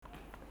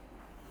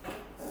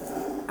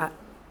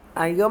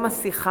היום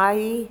השיחה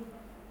היא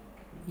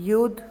י'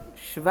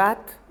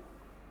 שבט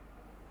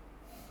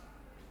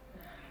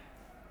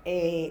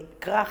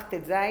כרך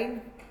ט"ז,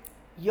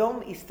 יום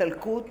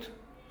הסתלקות,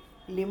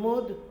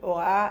 לימוד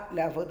הוראה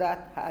לעבודת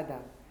האדם.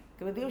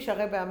 אתם יודעים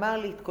שהרב אמר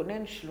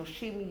להתכונן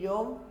 30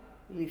 יום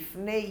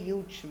לפני י'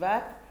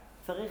 שבט,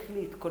 צריך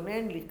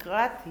להתכונן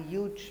לקראת י'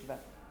 שבט.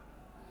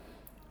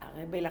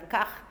 הרב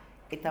לקח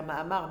את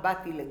המאמר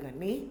באתי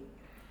לגני,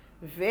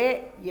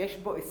 ויש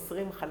בו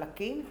 20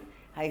 חלקים.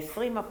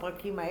 ה-20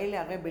 הפרקים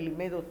האלה הרב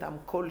לימד אותם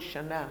כל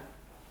שנה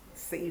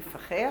סעיף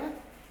אחר,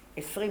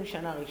 20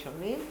 שנה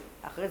ראשונים,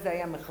 אחרי זה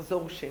היה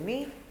מחזור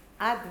שני,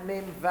 עד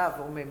מ"ו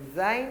או מ"ז,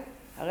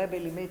 הרב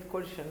לימד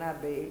כל שנה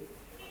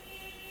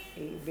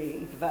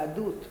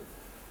בהתוועדות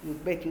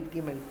י"ב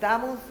י"ג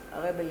תמוז,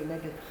 הרב לימד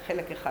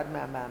חלק אחד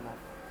מהמאמר.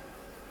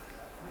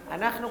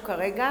 אנחנו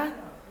כרגע,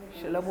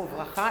 שלום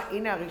וברכה,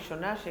 הנה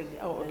הראשונה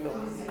עוד לא.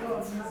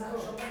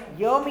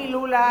 יום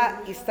הילולה,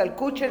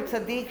 הסתלקות של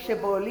צדיק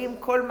שבו עולים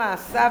כל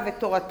מעשיו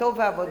ותורתו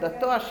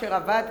ועבודתו אשר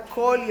עבד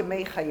כל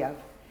ימי חייו.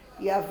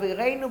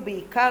 יעבירנו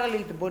בעיקר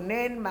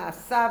להתבונן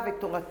מעשיו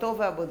ותורתו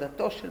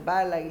ועבודתו של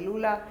בעל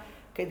ההילולה,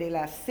 כדי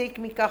להסיק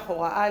מכך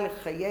הוראה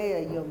לחיי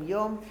היום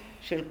יום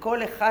של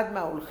כל אחד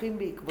מההולכים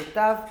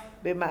בעקבותיו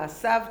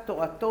במעשיו,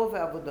 תורתו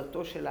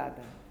ועבודתו של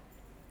האדם.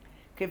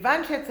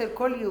 כיוון שאצל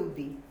כל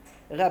יהודי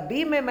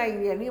רבים הם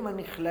העניינים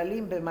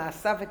הנכללים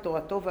במעשיו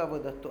ותורתו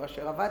ועבודתו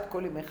אשר עבד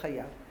כל ימי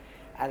חייו,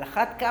 על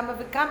אחת כמה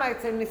וכמה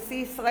אצל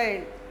נשיא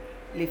ישראל.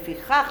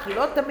 לפיכך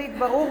לא תמיד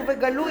ברור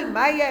וגלוי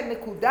מהי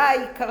הנקודה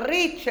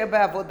העיקרית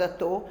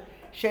שבעבודתו,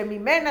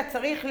 שממנה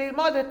צריך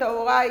ללמוד את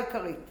ההוראה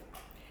העיקרית.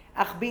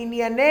 אך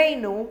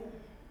בענייננו,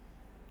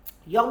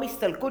 יום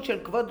הסתלקות של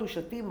כבוד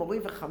קדושתי מורי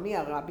וחמי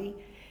הרבי,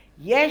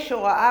 יש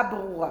הוראה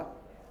ברורה,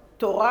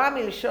 תורה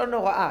מלשון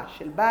הוראה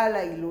של בעל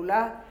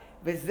ההילולה,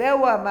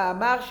 וזהו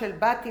המאמר של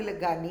באתי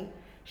לגני,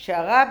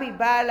 שהרבי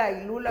בעל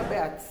ההילולה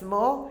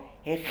בעצמו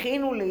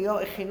הכינו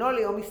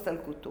ליום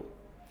הסתלקותו.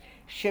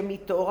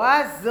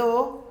 שמתורה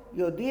זו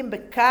יודעים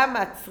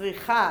בכמה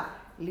צריכה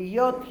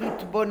להיות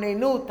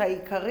התבוננות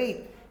העיקרית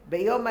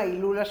ביום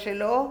ההילולה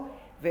שלו,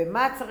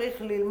 ומה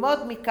צריך ללמוד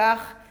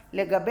מכך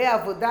לגבי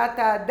עבודת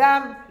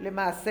האדם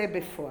למעשה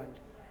בפועל.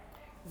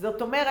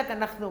 זאת אומרת,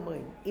 אנחנו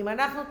אומרים, אם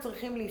אנחנו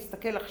צריכים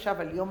להסתכל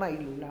עכשיו על יום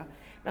ההילולה,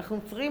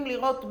 אנחנו צריכים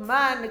לראות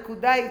מה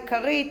הנקודה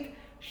העיקרית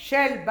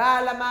של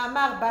בעל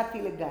המאמר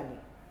באתי לגני.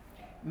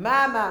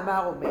 מה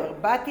המאמר אומר?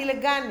 באתי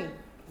לגני.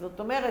 זאת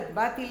אומרת,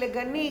 באתי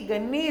לגני,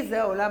 גני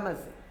זה העולם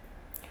הזה.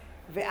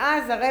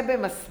 ואז הרב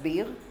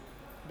מסביר,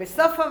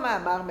 בסוף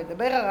המאמר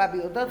מדבר הרבי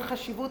אודות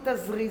חשיבות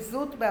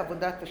הזריזות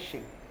בעבודת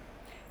השם,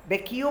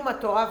 בקיום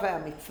התורה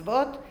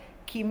והמצוות,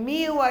 כי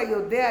מי הוא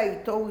היודע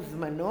איתו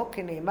וזמנו,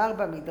 כנאמר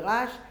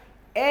במדרש,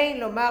 אין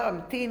לומר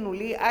המתינו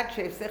לי עד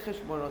שאעשה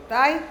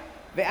חשבונותיי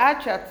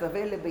ועד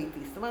שאצווה לביתי.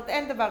 זאת אומרת,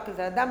 אין דבר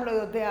כזה, אדם לא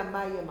יודע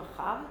מה יהיה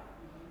מחר,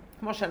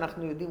 כמו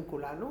שאנחנו יודעים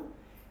כולנו.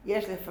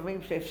 יש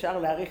לפעמים שאפשר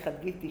להאריך עד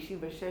גיל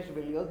 96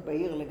 ולהיות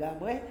בהיר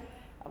לגמרי,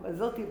 אבל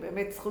זאת היא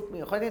באמת זכות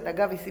מיוחדת.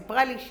 אגב, היא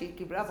סיפרה לי שהיא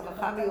קיבלה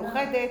ברכה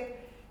מיוחדת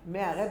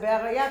מהרבי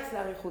הרייץ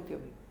לאריכות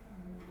ימים.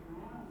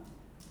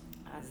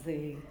 אז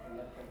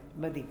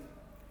מדהים.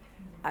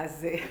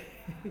 אז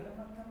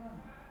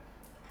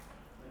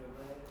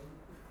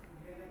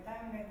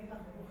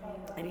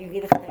אני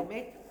אגיד לך את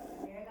האמת,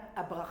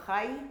 הברכה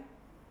היא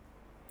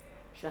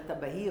שאתה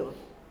בהיר,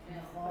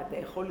 ואתה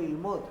יכול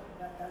ללמוד.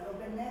 ואתה לא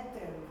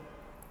בנטל.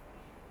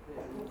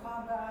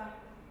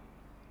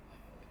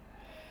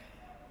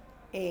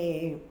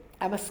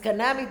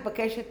 המסקנה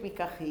המתבקשת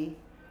מכך היא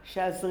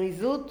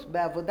שהזריזות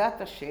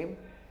בעבודת השם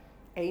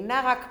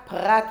אינה רק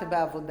פרט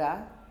בעבודה,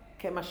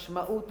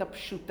 כמשמעות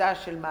הפשוטה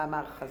של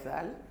מאמר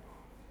חז"ל,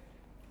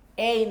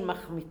 אין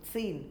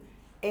מחמיצין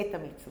את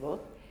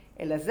המצוות,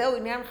 אלא זהו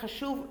עניין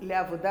חשוב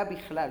לעבודה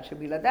בכלל,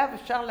 שבלעדיו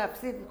אפשר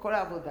להפסיד את כל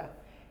העבודה.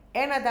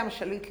 אין אדם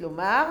שליט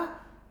לומר,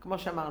 כמו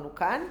שאמרנו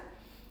כאן,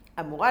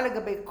 אמורה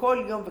לגבי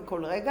כל יום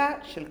וכל רגע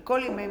של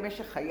כל ימי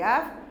משך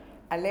חייו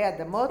עלי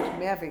אדמות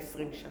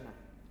 120 שנה.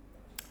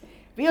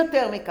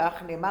 ויותר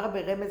מכך נאמר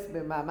ברמז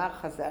במאמר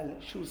חז"ל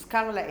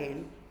שהוזכר לאל,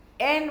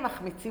 אין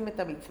מחמיצים את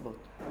המצוות.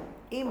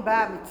 אם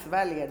באה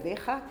מצווה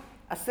לידיך,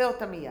 עשה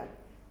אותה מיד.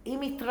 אם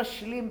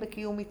מתרשלים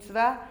בקיום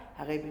מצווה,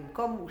 הרי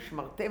במקום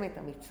ושמרתם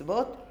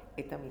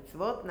את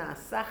המצוות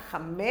נעשה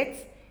חמץ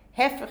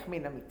הפך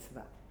מן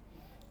המצווה.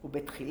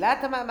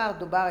 ובתחילת המאמר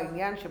דובר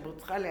העניין שבו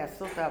צריכה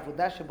לעשות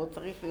העבודה, שבו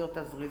צריך להיות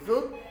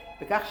הזריזות,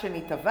 וכך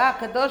שנתבע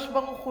הקדוש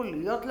ברוך הוא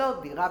להיות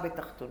לו דירה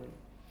בתחתונים.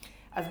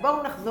 אז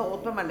בואו נחזור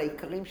עוד פעם על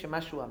העיקרים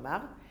שמה שהוא אמר.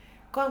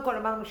 קודם כל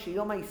אמרנו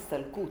שיום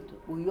ההסתלקות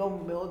הוא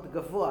יום מאוד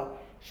גבוה,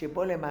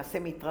 שבו למעשה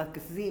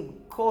מתרכזים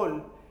כל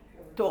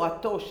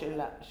תורתו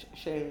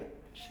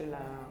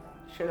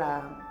של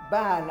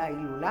הבעל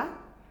ההילולה.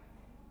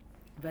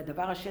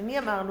 והדבר השני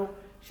אמרנו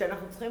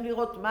שאנחנו צריכים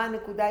לראות מה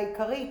הנקודה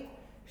העיקרית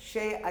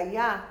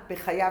שהיה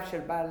בחייו של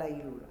בעל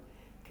ההילולה.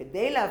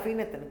 כדי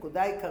להבין את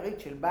הנקודה העיקרית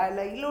של בעל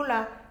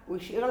ההילולה, הוא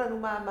השאיר לנו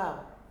מאמר.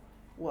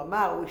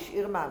 הוא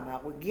השאיר מאמר,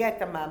 הוא הגיע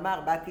את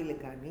המאמר באתי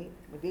לגני.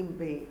 אתם יודעים,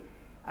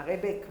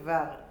 הרבה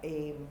כבר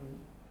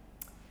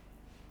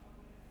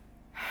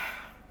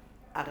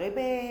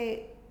הרבה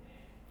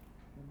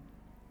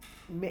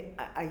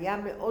היה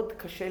מאוד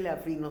קשה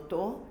להבין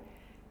אותו.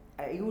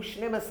 היו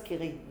שני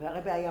מזכירים,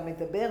 והרבה היה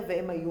מדבר,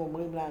 והם היו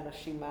אומרים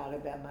לאנשים מה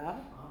הרבה אמר.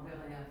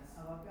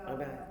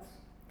 הרבה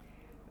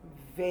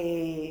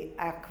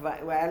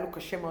והיה לו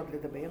קשה מאוד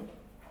לדבר,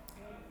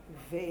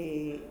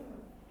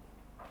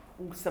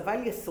 והוא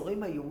סבל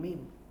יסורים איומים.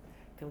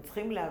 אתם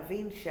צריכים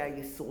להבין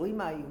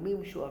שהיסורים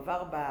האיומים שהוא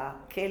עבר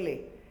בכלא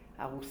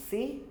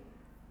הרוסי,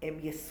 הם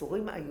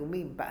יסורים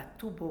איומים.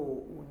 בעטו בו,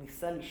 הוא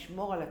ניסה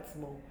לשמור על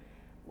עצמו.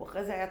 הוא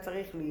אחרי זה היה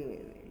צריך,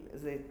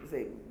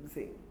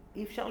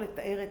 אי אפשר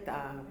לתאר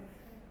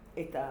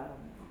את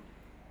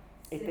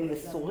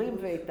היסורים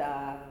ואת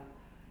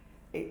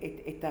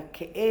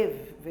הכאב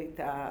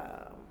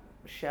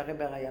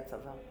שהרבי היה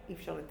צבר. אי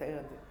אפשר לתאר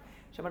את זה.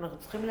 עכשיו אנחנו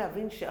צריכים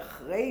להבין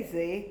שאחרי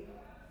זה,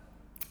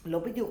 לא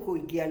בדיוק הוא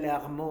הגיע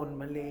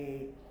לארמון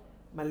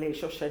מלא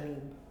שושנים.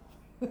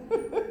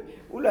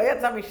 הוא לא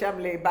יצא משם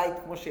לבית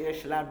כמו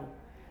שיש לנו.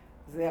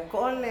 זה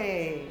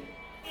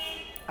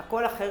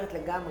הכל אחרת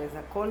לגמרי, זה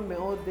הכל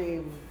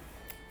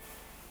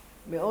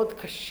מאוד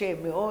קשה,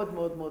 מאוד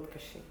מאוד מאוד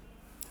קשה.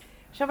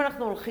 עכשיו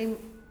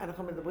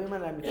אנחנו מדברים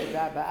על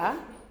הנקודה הבאה.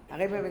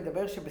 הרבי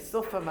מדבר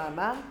שבסוף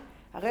המאמר,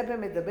 הרבי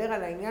מדבר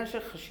על העניין של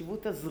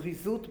חשיבות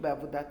הזריזות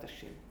בעבודת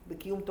השם,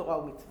 בקיום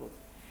תורה ומצוות.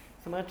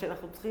 זאת אומרת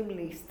שאנחנו צריכים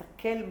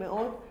להסתכל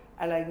מאוד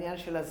על העניין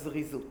של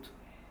הזריזות.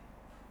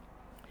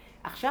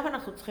 עכשיו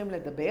אנחנו צריכים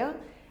לדבר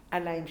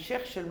על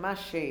ההמשך של מה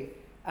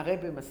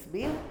שהרבי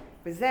מסביר,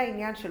 וזה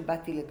העניין של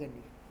באתי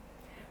לגני.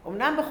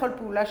 אמנם בכל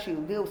פעולה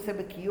שיהודי עושה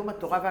בקיום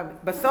התורה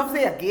בסוף זה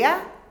יגיע?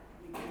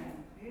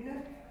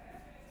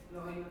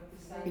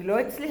 היא לא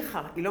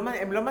הצליחה,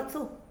 הם לא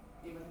מצאו.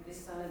 היא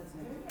מדפיסה את זה.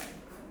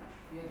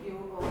 יגיעו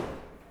עוד.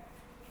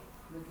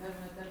 בינתיים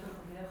נתת לך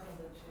ביחד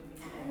עד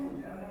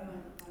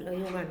שלי. לא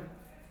יומן.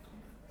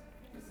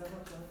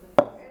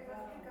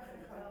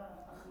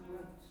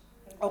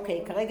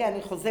 אוקיי, כרגע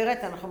אני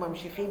חוזרת, אנחנו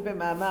ממשיכים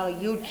במאמר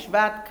י'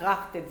 שבט כרך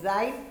ט"ז.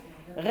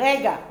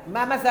 רגע,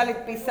 מה מזל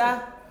הדפיסה?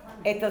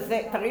 את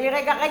הזה, תראי לי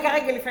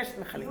רגע, לפני שאת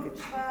מחלקת.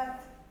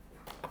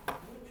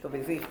 טוב,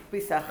 זה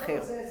הדפיסה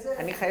אחר.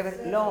 אני חייבת,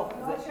 לא.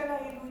 לא של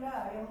ההילולה.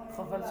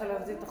 חבל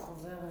שלהביא את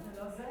החוזרת.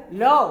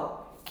 לא,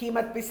 כי היא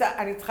מדפיסה,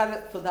 אני צריכה,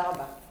 תודה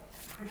רבה.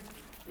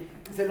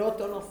 זה לא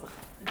אותו נוסח.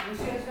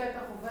 ושיש לה את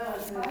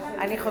החוברת.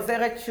 אני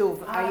חוזרת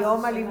שוב,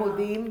 היום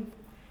הלימודים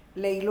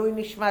לעילוי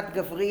נשמת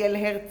גבריאל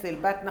הרצל,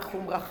 בת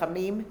נחום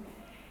רחמים,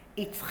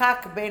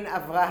 יצחק בן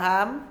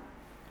אברהם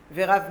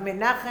ורב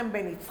מנחם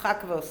בן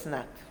יצחק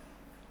ואוסנת.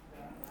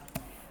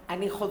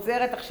 אני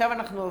חוזרת, עכשיו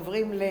אנחנו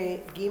עוברים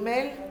לג'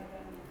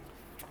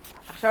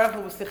 עכשיו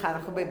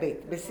אנחנו בבית.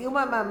 בסיום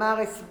המאמר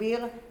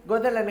הסביר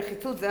גודל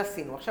הנחיצות, זה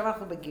עשינו. עכשיו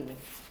אנחנו בג'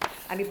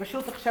 אני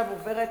פשוט עכשיו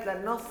עוברת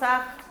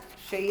לנוסח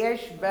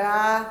שיש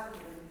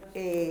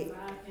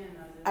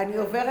אני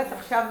עוברת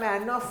עכשיו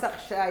מהנוסח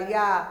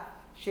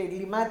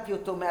שלימדתי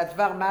אותו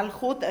מהדבר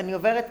מלכות, אני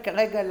עוברת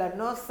כרגע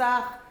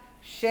לנוסח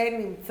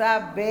שנמצא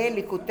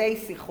בליקוטי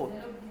שיחות.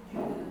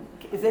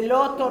 זה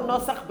לא אותו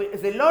נוסח,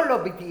 זה לא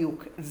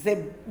בדיוק, זה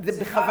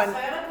בכוונה. שיחה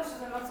אחרת או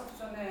שזה נוסח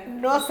שונה?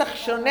 נוסח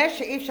שונה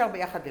שאי אפשר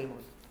ביחד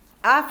ללמוד.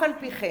 אף על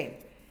פי כן,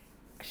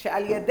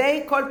 שעל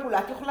ידי כל פעולה,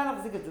 את יכולה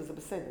להחזיק את זה, זה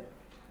בסדר.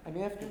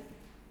 אני אוהבת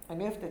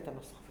את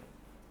הנוסח הזה.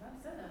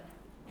 בסדר.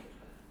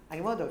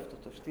 אני מאוד אוהבת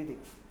אותו, שתדעי.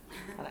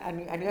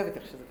 אני אוהבת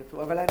איך שזה כתוב,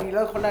 אבל אני לא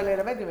יכולה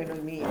ללמד ממנו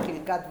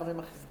מחלקת דברים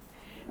אחרים.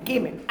 ג'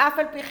 אף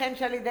על פי כן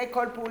שעל ידי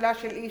כל פעולה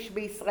של איש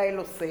בישראל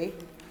עושה,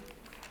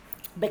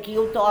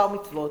 בקיום תורה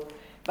ומצוות,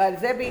 ועל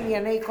זה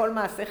בענייני כל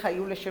מעשיך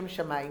היו לשם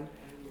שמיים,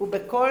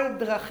 ובכל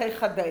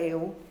דרכיך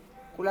דאהו,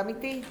 כולם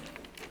איתי?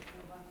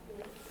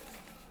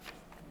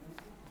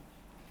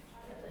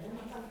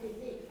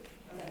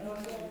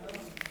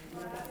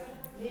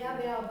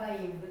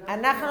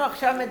 אנחנו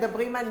עכשיו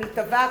מדברים על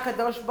נתבע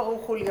הקדוש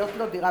ברוך הוא להיות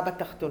לו דירה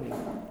בתחתונים.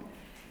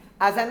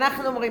 אז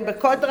אנחנו אומרים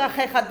בכל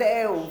דרכיך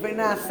דאהו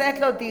ונעשית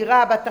לו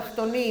דירה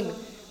בתחתונים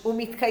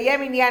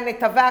ומתקיים עניין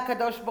נתבע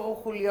הקדוש ברוך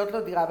הוא להיות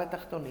לו דירה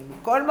בתחתונים.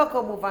 מכל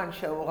מקום מובן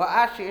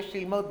שההוראה שיש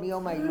ללמוד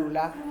מיום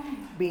ההילולה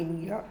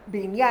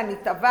בעניין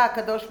נתבע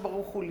הקדוש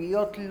ברוך הוא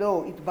להיות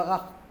לו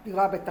יתברך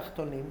דירה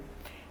בתחתונים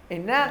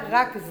אינה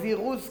רק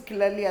זירוז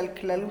כללי על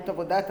כללות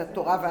עבודת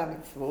התורה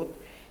והמצוות,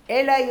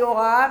 אלא היא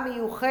הוראה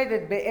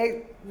מיוחדת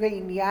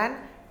בעניין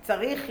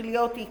צריך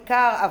להיות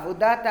עיקר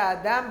עבודת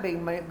האדם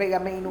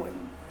בימינו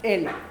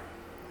אלה,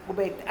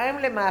 ובהתאם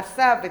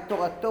למעשיו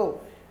ותורתו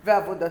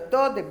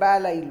ועבודתו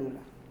דבעל ההילולה.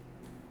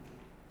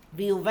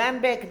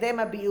 ויובן בהקדם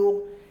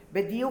הביאור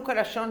בדיוק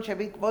הלשון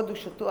שהביא כבוד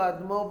ושתו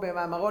האדמו"ר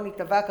במאמרו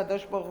נתבע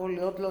הקדוש ברוך הוא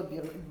להיות לו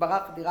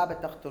יתברך דירה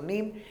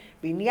בתחתונים.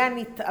 בעניין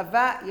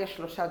נתבע יש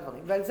 3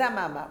 דברים, ועל זה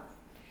המאמר.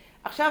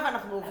 עכשיו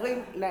אנחנו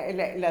עוברים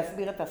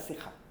להסביר את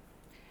השיחה.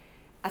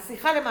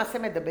 השיחה למעשה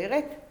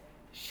מדברת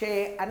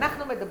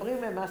שאנחנו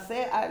מדברים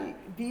למעשה על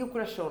דיוק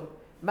לשון.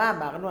 מה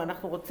אמרנו?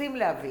 אנחנו רוצים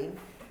להבין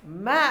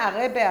מה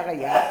הרבי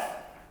הריי"צ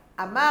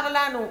אמר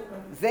לנו,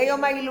 זה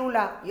יום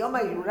ההילולה. יום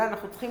ההילולה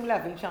אנחנו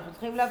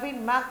צריכים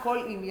להבין מה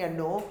כל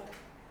עניינו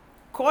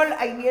כל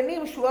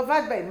העניינים שהוא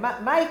עבד בהם,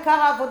 מה עיקר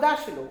העבודה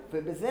שלו,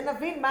 ובזה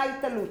נבין מה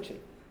ההתעלות שלו.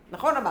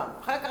 נכון אמרנו?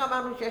 אחר כך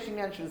אמרנו שיש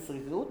עניין של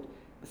זריזות,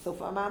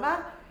 בסוף המאמר,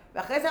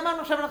 ואחרי זה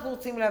אמרנו עכשיו אנחנו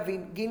רוצים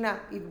להבין, גינה,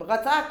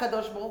 רצה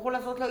הקדוש ברוך הוא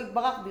לעשות לו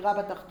יתברך דירה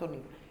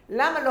בתחתונים.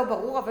 למה לא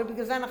ברור? אבל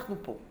בגלל זה אנחנו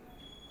פה.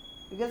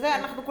 בגלל זה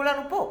אנחנו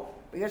כולנו פה.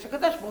 בגלל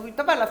שהקדוש ברוך הוא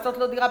התאבל לעשות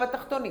לו דירה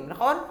בתחתונים,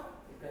 נכון?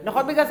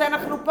 נכון בגלל זה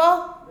אנחנו פה?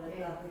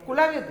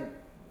 כולם יודעים.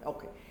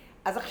 אוקיי.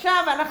 אז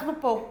עכשיו אנחנו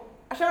פה.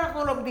 עכשיו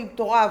אנחנו לומדים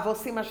תורה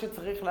ועושים מה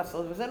שצריך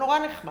לעשות, וזה נורא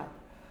נחמד.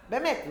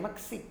 באמת, זה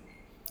מקסים.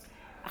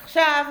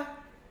 עכשיו,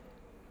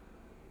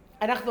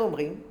 אנחנו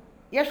אומרים,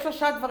 יש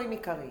 3 דברים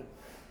עיקריים.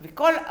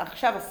 וכל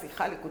עכשיו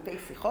השיחה, ליקוטי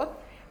שיחות,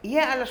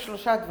 יהיה על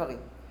 3 דברים.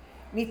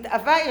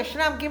 נתאווה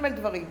ישנם ג'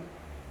 דברים.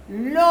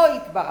 לא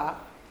יתברך,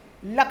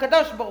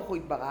 לקדוש ברוך הוא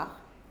יתברך,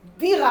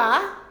 דירה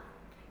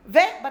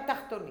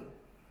ובתחתונים.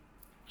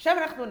 עכשיו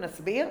אנחנו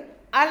נסביר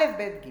א'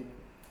 ב' ג'.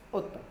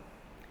 עוד פעם.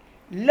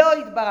 לא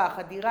יתברך,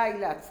 הדירה היא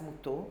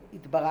לעצמותו,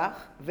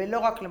 יתברך, ולא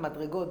רק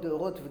למדרגות,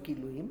 דאורות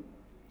וגילויים.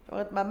 זאת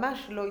אומרת,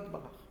 ממש לא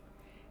יתברך.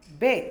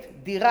 ב'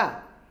 דירה,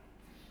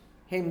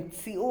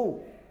 הימצאו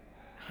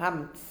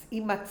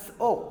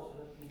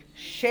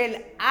של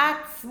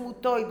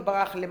עצמותו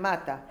יתברך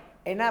למטה,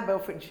 אינה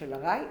באופן של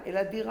הרי,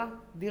 אלא דירה.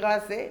 דירה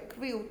זה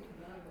קביעות.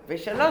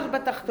 ו3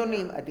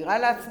 בתחתונים, הדירה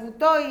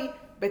לעצמותו היא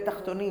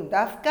בתחתונים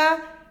דווקא,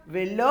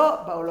 ולא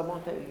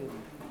בעולמות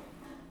העליונים.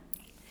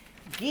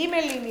 ג'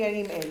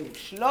 עניינים אלו,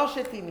 3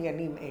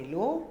 עניינים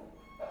אלו,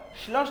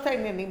 3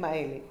 העניינים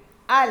האלה,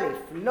 א',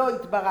 לא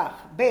יתברך,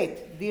 ב',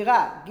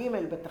 דירה, ג'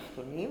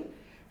 בתחתונים,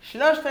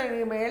 3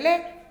 העניינים האלה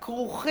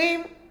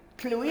כרוכים,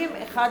 תלויים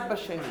אחד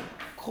בשני,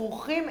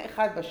 כרוכים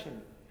אחד בשני.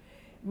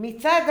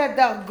 מצד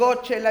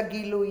הדרגות של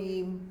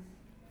הגילויים,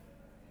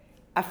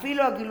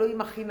 אפילו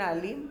הגילויים הכי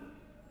נעלים,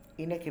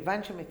 הנה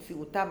כיוון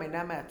שמציאותם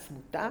אינה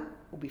מעצמותם,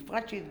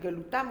 ובפרט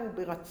שהתגלותם הוא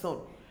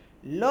ברצון.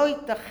 לא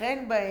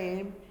ייתכן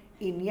בהם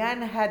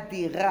עניין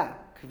הדירה,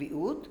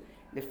 קביעות,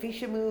 לפי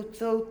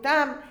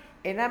שמציאותם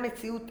אינה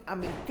מציאות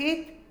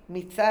אמיתית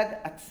מצד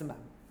עצמם.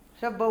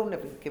 עכשיו בואו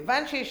נבין,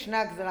 כיוון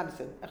שישנה גזרה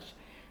מסוימת,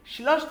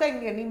 3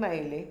 העניינים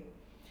האלה,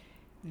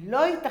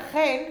 לא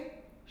ייתכן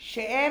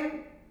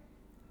שהם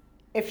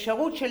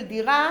אפשרות של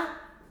דירה,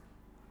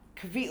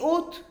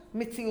 קביעות,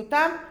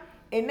 מציאותם,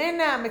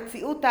 איננה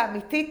המציאות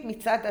האמיתית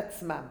מצד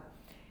עצמם.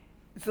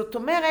 זאת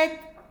אומרת,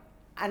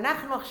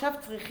 אנחנו עכשיו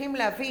צריכים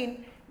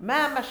להבין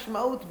מה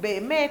המשמעות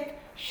באמת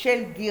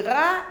של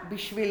דירה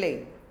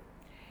בשבילנו.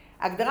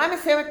 הגדרה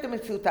מסוימת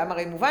למציאותם,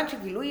 הרי מובן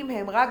שגילויים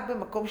הם רק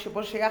במקום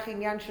שבו שייך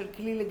עניין של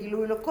כלי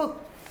לגילוי אלוקות.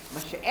 מה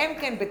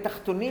שאין כן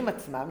בתחתונים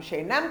עצמם,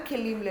 שאינם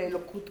כלים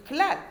לאלוקות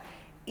כלל.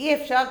 אי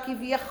אפשר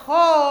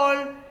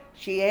כביכול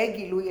שיהיה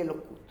גילוי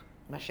אלוקות.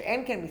 מה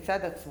שאין כן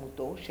מצד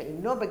עצמותו,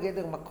 שאינו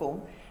בגדר מקום,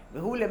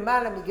 והוא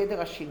למעלה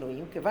מגדר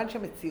השינויים, כיוון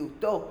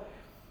שמציאותו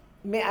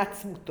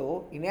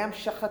מעצמותו, הנה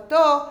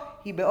המשכתו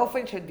היא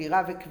באופן של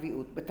דירה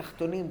וקביעות,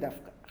 בתחתונים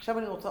דווקא. עכשיו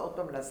אני רוצה עוד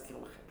פעם להזכיר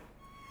לכם.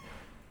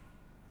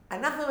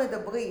 אנחנו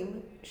מדברים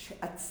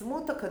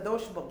שעצמות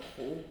הקדוש ברוך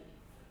הוא,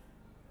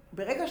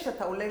 ברגע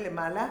שאתה עולה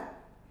למעלה,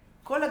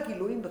 כל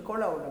הגילויים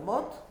בכל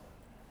העולמות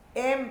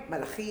הם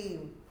מלאכים,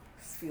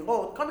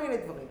 ספירות, כל מיני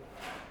דברים.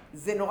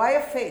 זה נורא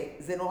יפה,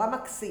 זה נורא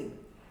מקסים,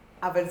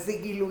 אבל זה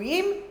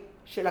גילויים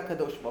של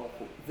הקדוש ברוך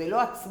הוא, זה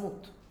לא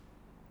עצמות.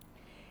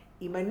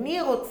 אם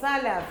אני רוצה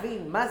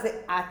להבין מה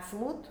זה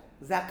עצמות,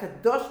 זה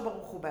הקדוש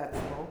ברוך הוא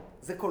בעצמו,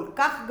 זה כל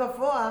כך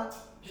גבוה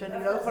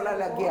שאני לא יכולה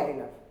להגיע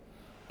אליו.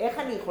 איך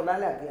אני יכולה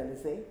להגיע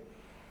לזה?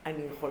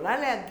 אני יכולה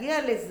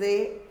להגיע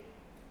לזה,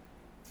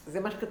 זה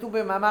מה שכתוב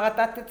במאמר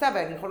התת-תצא,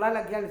 ואני יכולה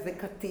להגיע לזה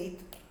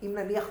כתית, אם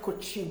נניח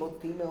קודשים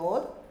אותי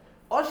מאוד,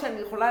 או שאני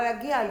יכולה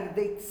להגיע על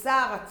ידי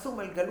צער עצום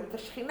על גלות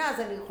השכינה, אז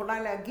אני יכולה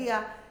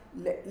להגיע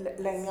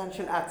לעניין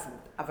של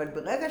עצמות. אבל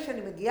ברגע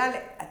שאני מגיעה,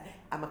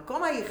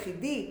 המקום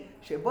היחידי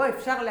שבו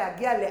אפשר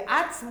להגיע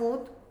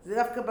לעצמות, זה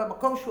דווקא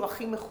במקום שהוא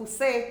הכי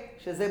מכוסה,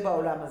 שזה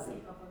בעולם הזה.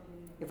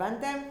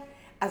 הבנתם?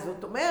 אז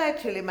זאת אומרת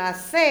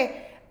שלמעשה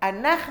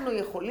אנחנו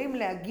יכולים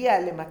להגיע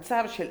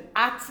למצב של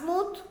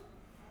עצמות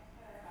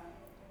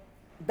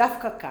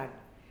דווקא כאן.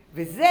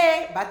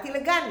 וזה, באתי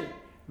לגני,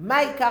 מה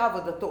עיקר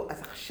עבודתו?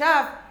 אז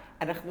עכשיו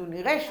אנחנו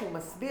נראה שהוא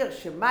מסביר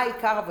שמה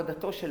עיקר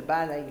עבודתו של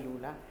בעל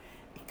ההילולה.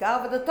 עיקר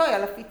עבודתו היה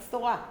להפיץ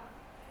תורה.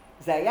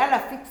 זה היה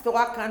להפיץ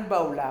תורה כאן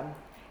בעולם,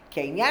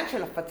 כי העניין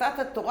של הפצת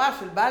התורה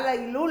של בעל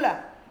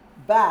ההילולה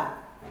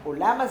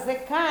בעולם הזה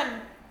כאן,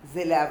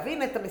 זה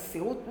להבין את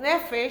המסירות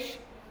נפש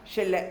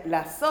של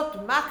לעשות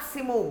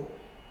מקסימום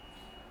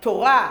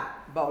תורה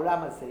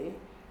בעולם הזה,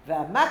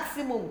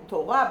 והמקסימום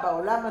תורה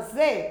בעולם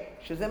הזה,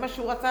 שזה מה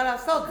שהוא רצה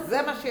לעשות,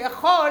 זה מה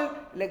שיכול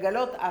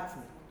לגלות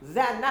עצמו.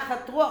 זה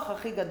הנחת רוח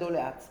הכי גדול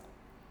לעצמו.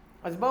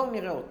 אז בואו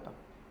נראה עוד פעם.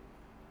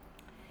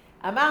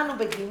 אמרנו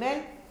בג'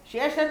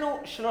 שיש לנו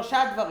 3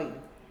 דברים,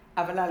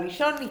 אבל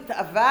הראשון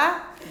נתאווה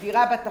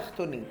דירה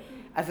בתחתונים.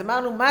 אז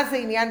אמרנו מה זה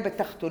עניין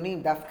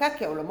בתחתונים דווקא?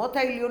 כי העולמות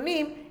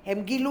העליונים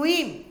הם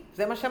גילויים,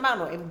 זה מה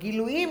שאמרנו, הם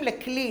גילויים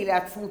לכלי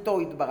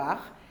לעצמותו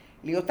יתברך,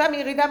 להיותם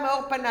ירידה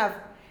מאור פניו.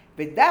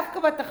 ודווקא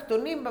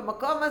בתחתונים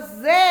במקום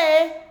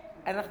הזה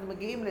אנחנו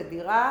מגיעים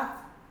לדירה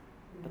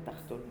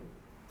בתחתונים.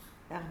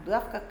 אנחנו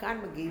דווקא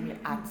כאן מגיעים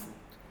לעצמות.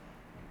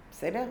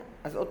 בסדר?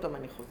 אז עוד פעם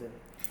אני חוזרת.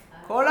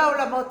 כל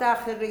העולמות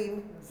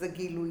האחרים זה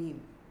גילויים.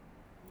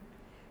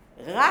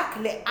 רק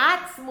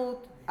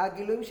לעצמות,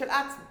 הגילויים של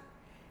עצמות.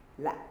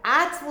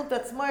 לעצמות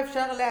עצמו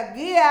אפשר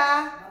להגיע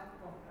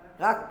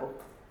רק פה.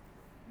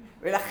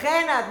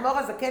 ולכן האדמו"ר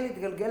הזקן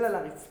התגלגל על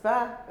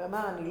הרצפה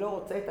ואמר, אני לא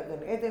רוצה את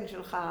הגן עדן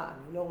שלך,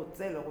 אני לא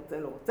רוצה,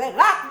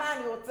 רק מה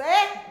אני רוצה?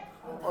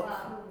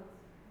 אותך.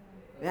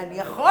 ואני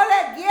יכול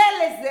להגיע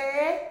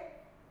לזה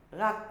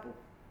רק פה.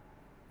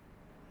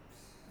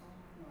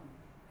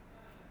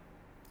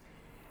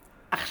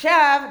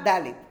 עכשיו,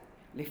 ד'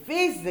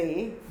 לפי זה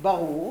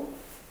ברור,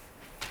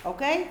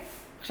 אוקיי?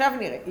 עכשיו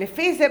נראה,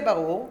 לפי זה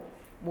ברור,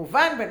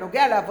 מובן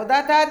בנוגע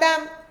לעבודת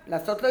האדם,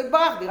 לעשות לו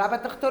יתברך, דירה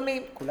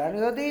בתחתונים, כולנו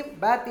יודעים,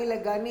 באתי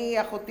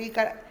לגני, אחותי,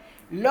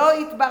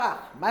 לא יתברך.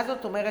 מה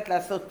זאת אומרת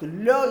לעשות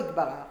לא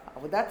יתברך?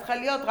 העבודה צריכה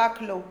להיות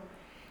רק לא.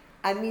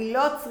 אני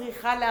לא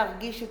צריכה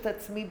להרגיש את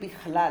עצמי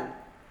בכלל.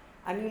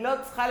 אני לא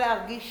צריכה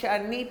להרגיש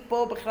שאני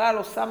פה בכלל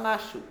עושה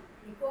משהו.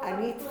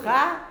 אני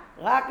צריכה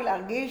רק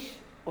להרגיש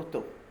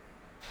אותו.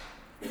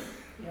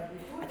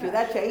 את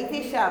יודעת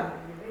שהייתי שם,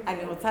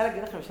 אני רוצה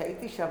להגיד לכם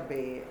שהייתי שם,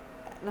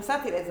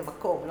 נסעתי לאיזה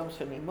מקום, לא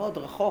משנה, מאוד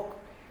רחוק,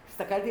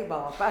 הסתכלתי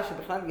במפה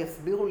שבכלל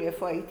יסבירו לי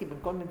איפה הייתי בין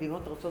כל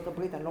מדינות ארצות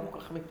הברית, אני לא כל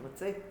כך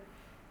מתמצאת,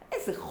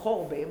 איזה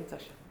חור באמצע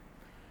שם.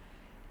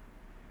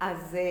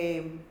 אז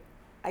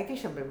הייתי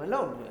שם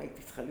במלון,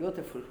 הייתי צריכה להיות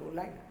איפשהו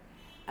לילה.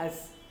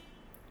 אז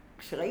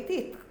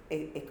כשראיתי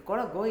את כל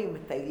הגויים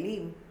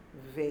מטיילים,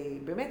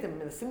 ובאמת הם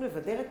מנסים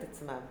לבדר את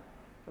עצמם,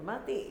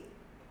 אמרתי,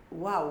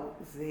 וואו,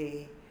 זה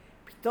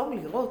פתאום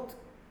לראות,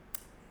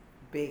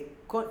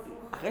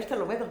 אחרי שאתה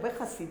לומד הרבה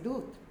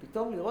חסידות,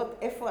 פתאום לראות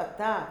איפה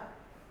אתה.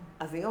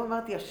 אז היום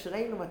אמרתי,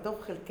 אשרינו מה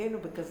טוב חלקנו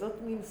בכזאת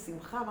מין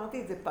שמחה,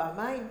 אמרתי את זה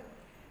פעמיים,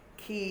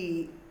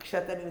 כי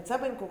כשאתה נמצא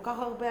בין כל כך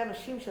הרבה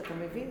אנשים, שאתה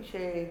מבין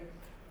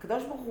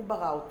שקדוש ברוך הוא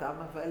ברא אותם,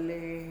 אבל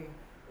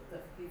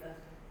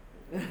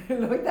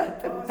לא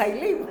יודעת, הם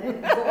מטיילים.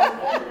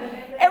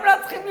 הם לא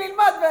צריכים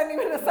ללמוד, ואני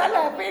מנסה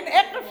להבין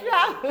איך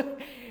אפשר.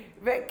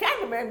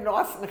 וכן, הם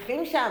נורא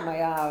שמחים שם,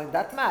 היה,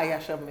 יודעת מה,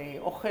 היה שם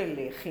אוכל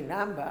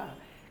חינם,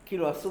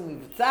 כאילו עשו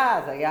מבצע,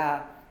 אז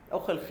היה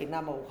אוכל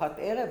חינם, ארוחת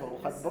ערב,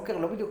 ארוחת בוקר,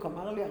 לא בדיוק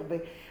אמר לי הרבה,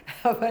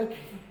 אבל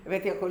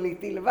הבאתי הכל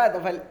איתי לבד,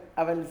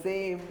 אבל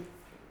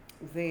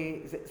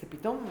זה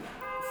פתאום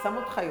שם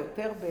אותך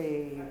יותר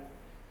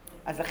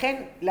אז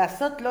לכן,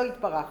 לעשות לא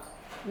יתברך,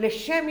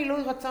 לשם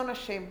מילוי רצון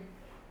השם,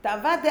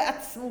 תאווה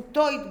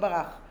דעצמותו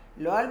יתברך,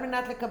 לא על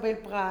מנת לקבל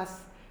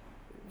פרס,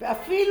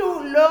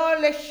 ואפילו לא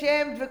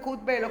לשם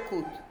דבקות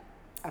באלוקות,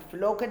 אף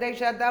לא כדי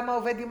שאדם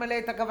העובד ימלא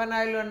את הכוונה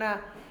העליונה,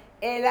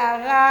 אלא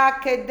רק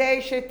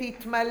כדי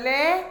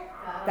שתתמלא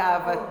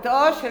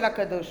תאוותו של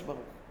הקדוש ברוך.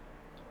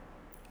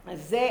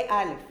 אז זה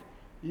א',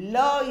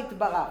 לא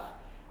יתברך.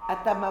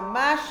 אתה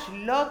ממש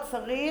לא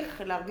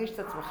צריך להרגיש את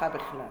עצמך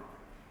בכלל.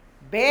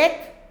 ב',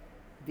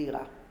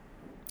 דירה.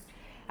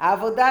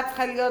 העבודה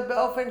צריכה להיות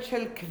באופן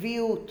של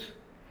קביעות.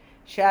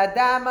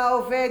 שהאדם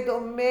העובד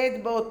עומד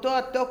באותו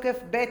התוקף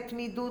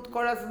בתמידות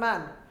כל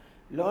הזמן.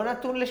 לא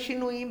נתון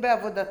לשינויים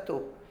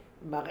בעבודתו.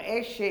 מראה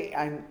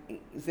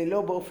שזה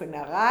לא באופן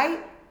ארעי,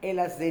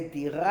 אלא זה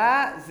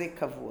דירה, זה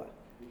קבוע.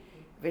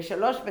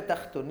 ושלוש,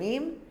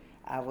 בתחתונים,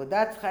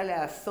 העבודה צריכה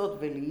לעשות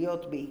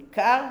ולהיות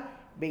בעיקר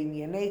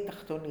בענייני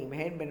תחתונים,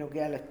 הן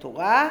בנוגע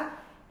לתורה,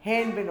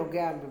 הן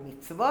בנוגע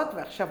במצוות,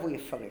 ועכשיו הוא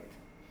יפרט.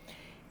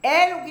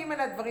 אלו ג'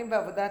 הדברים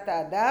בעבודת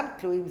האדם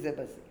תלויים זה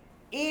בזה.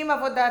 אם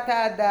עבודת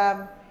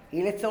האדם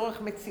היא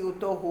לצורך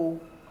מציאותו הוא,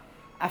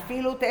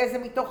 אפילו תעזה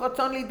מתוך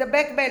רצון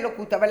להידבק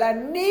באלוקות, אבל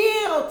אני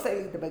רוצה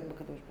להידבק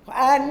בקדוש ברוך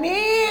הוא,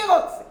 אני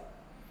רוצה.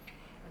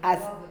 אז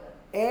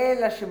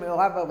אלא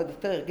שמעורב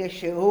בעבודתו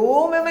הרגש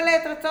שהוא ממלא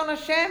את רצון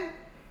השם,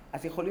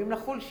 אז יכולים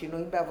לחול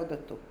שינויים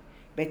בעבודתו.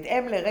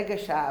 בהתאם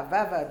לרגש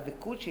האהבה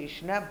והדבקות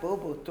שישנה בו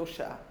באותו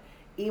שעה.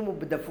 אם הוא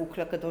דבוק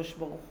לקדוש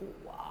ברוך הוא,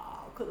 וואו,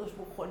 קדוש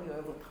ברוך הוא, אני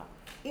אוהב אותך.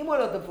 אם הוא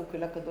לא דבוק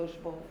לקדוש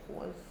ברוך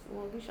הוא, אז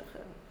הוא מרגיש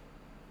אחרת.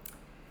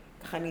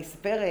 ככה אני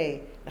אספר,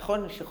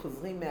 נכון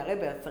שחוזרים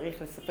מהרבה, אז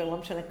צריך לספר, לא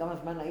משנה כמה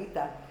זמן היית,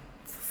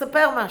 צריך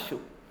לספר משהו.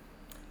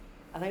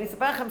 אז אני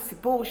אספר לכם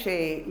סיפור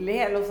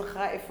שלאה לא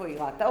זכרה איפה היא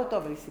ראתה אותו,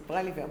 אבל היא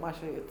סיפרה לי ואמרה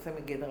שיוצא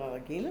מגדר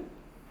הרגיל,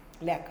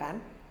 לאה כאן.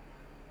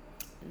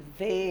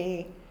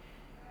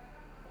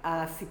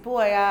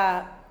 והסיפור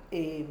היה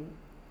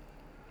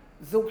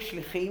זוג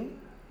שליחים,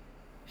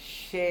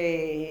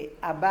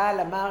 שהבעל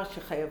אמר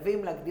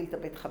שחייבים להגדיל את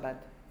הבית חב"ד.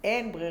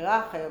 אין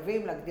ברירה,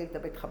 חייבים להגדיל את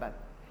הבית חב"ד.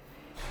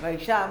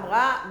 והאישה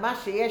אמרה, מה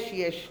שיש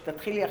יש,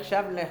 תתחילי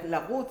עכשיו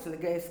לרוץ,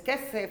 לגייס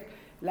כסף,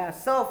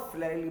 לאסוף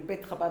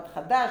לבית חב"ד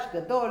חדש,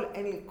 גדול,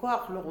 אין לי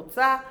כוח, לא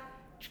רוצה,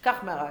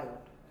 תשכח מהרעיון.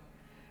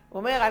 הוא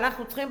אומר,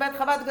 אנחנו צריכים בית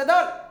חב"ד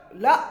גדול.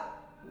 לא,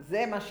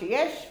 זה מה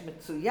שיש,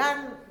 מצוין,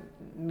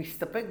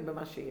 נסתפק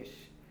במה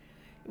שיש.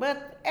 זאת אומרת,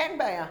 אין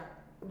בעיה.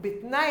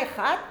 בתנאי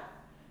אחד,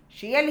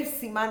 שיהיה לי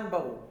סימן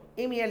ברור.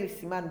 אם יהיה לי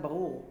סימן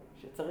ברור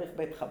שצריך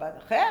בית חב"ד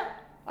אחר,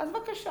 אז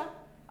בבקשה.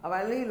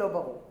 אבל לי לא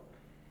ברור.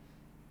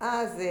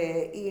 אז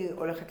היא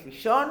הולכת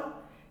לישון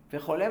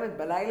וחולמת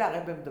בלילה,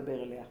 הרב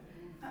מדבר אליה.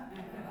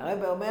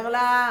 הרב אומר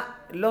לה,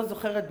 לא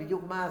זוכרת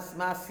בדיוק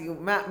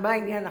מה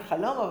עניין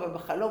החלום, אבל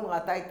בחלום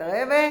ראתה את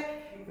הרב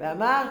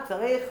ואמר,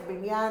 צריך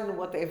בניין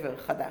whatever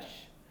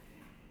חדש.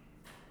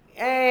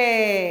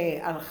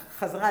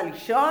 חזרה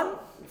לישון,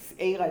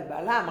 העירה את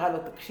בעלה, אמרה לו,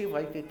 תקשיב,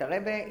 ראיתי את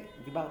הרב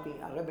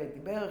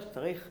דיבר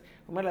שצריך, הוא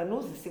אומר לה,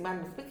 נו, זה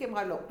סימן מספיק? היא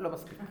אמרה, לא, לא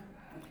מספיק.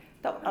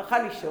 טוב, הלכה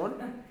לישון,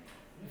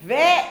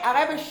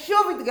 והרב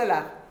שוב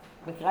התגלה.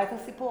 מכירה את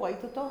הסיפור?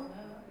 ראית אותו?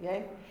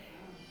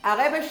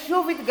 הרב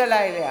שוב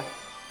התגלה אליה.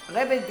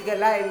 הרב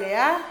התגלה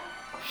אליה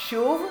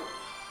שוב,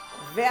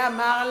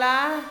 ואמר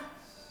לה,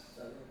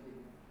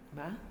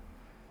 מה?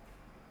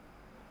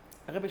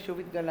 הרב שוב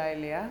התגלה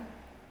אליה,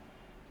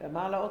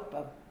 ואמר לה עוד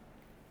פעם,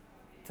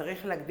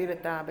 צריך להגדיל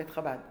את הבית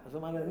חב"ד. אז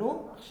הוא אמר לה,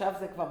 נו, עכשיו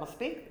זה כבר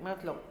מספיק? היא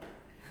אומרת, לא.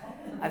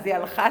 אז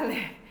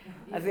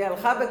היא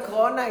הלכה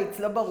בקרונייץ,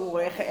 לא ברור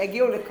איך,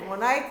 הגיעו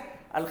לקרונייץ,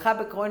 הלכה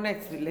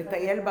בקרונייץ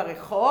לטייל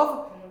ברחוב,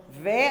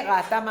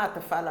 וראתה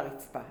מעטפה על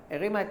הרצפה.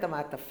 הרימה את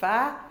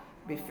המעטפה,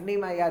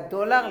 בפנים היה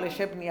דולר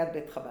לשם בניית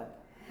בית חב"ד.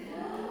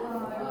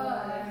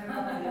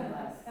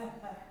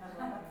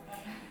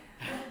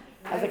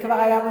 אז זה כבר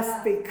היה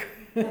מספיק.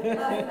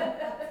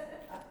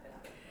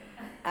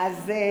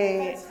 אז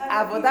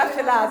העבודה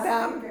של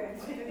האדם...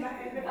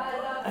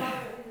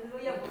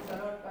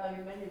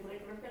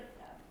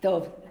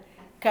 טוב,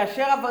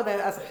 כאשר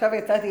עבודה... אז עכשיו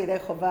יצאתי ידי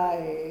חובה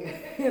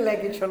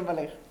להגיד שון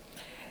מלך.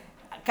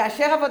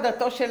 כאשר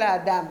עבודתו של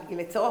האדם היא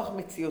לצורך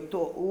מציאותו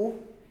הוא,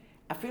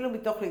 אפילו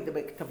מתוך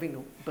להידבק,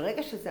 תבינו,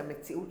 ברגע שזה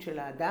המציאות של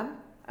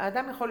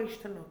האדם יכול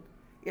להשתנות.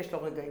 יש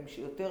לו רגעים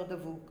שיותר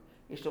דבוק,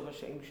 יש לו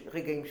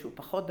רגעים שהוא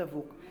פחות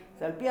דבוק,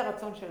 זה על פי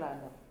הרצון של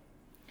האדם.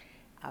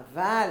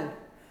 אבל,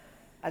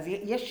 אז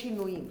יש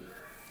שינויים,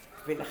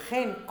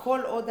 ולכן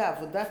כל עוד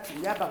העבודה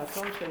תלויה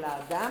ברצון של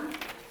האדם,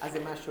 אז זה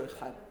משהו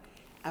אחד.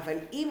 אבל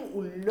אם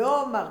הוא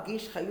לא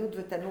מרגיש חיות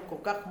ותענוג כל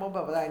כך כמו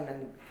בעבודה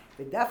העיניים,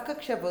 ודווקא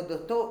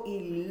כשעבודתו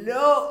היא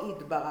לא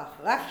יתברך,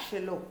 רק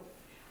שלו,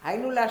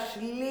 היינו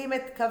להשלים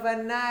את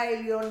כוונה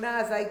העליונה,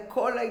 אזי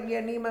כל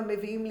העניינים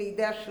המביאים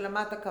לידי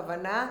השלמת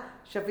הכוונה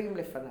שווים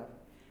לפניו.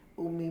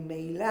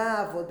 וממילא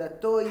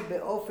עבודתו היא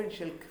באופן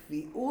של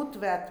קביעות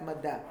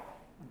והתמדה,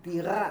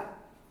 דירה.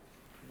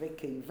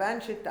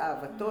 וכיוון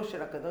שתאוותו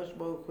של הקדוש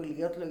ברוך הוא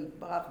להיות לו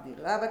יתברך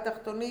דירה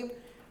בתחתונים,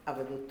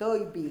 עבודתו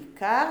היא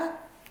בעיקר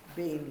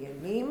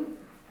בעניינים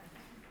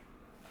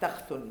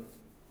תחתונים.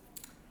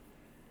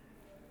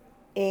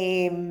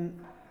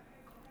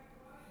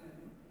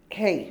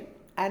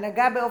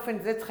 ההנהגה באופן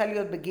זה צריכה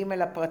להיות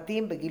בג'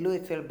 הפרטים, בגילוי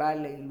אצל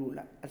בעל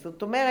להילולה. אז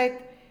זאת אומרת,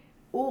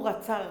 הוא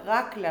רצה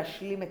רק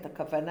להשלים את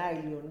הכוונה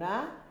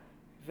העליונה,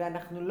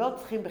 ואנחנו לא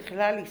צריכים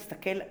בכלל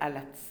להסתכל על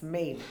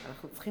עצמנו.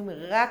 אנחנו צריכים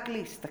רק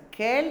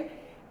להסתכל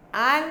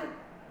על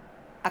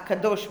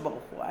הקדוש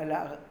ברוך הוא,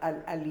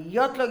 על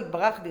להיות לו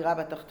יתברך דירה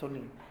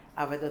בתחתונים.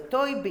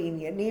 עבודתו היא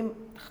בעניינים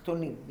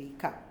תחתונים,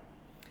 בעיקר.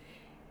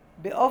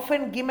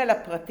 באופן ג'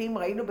 הפרטים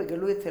ראינו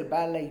בגילוי אצל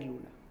בעל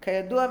ההילולה.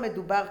 כידוע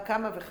מדובר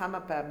כמה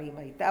וכמה פעמים,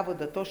 הייתה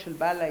עבודתו של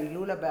בעל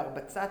ההילולה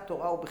בהרבצת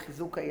תורה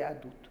ובחיזוק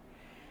היהדות.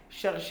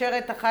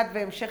 שרשרת אחת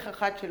והמשך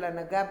אחת של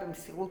הנהגה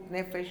במסירות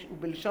נפש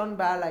ובלשון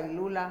בעל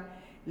ההילולה,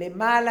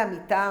 למעלה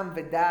מטעם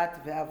ודעת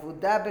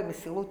ועבודה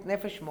במסירות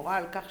נפש מורה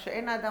על כך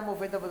שאין האדם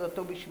עובד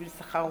עבודתו בשביל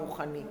שכר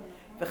רוחני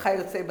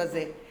וכיוצא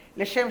בזה,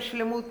 לשם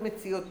שלמות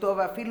מציאותו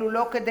ואפילו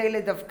לא כדי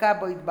לדבקה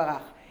בו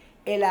יתברך,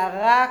 אלא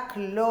רק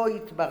לא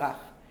יתברך.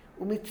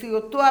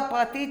 ומציאותו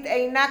הפרטית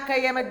אינה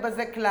קיימת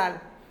בזה כלל,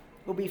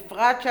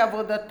 ובפרט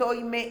שעבודתו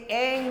היא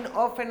מעין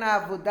אופן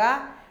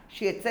העבודה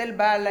שיצל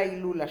בעל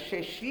ההילולה,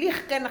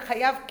 ששליך כן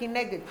חייב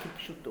כנגד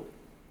כפשוטו.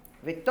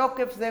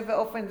 ותוקף זה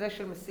ואופן זה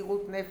של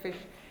מסירות נפש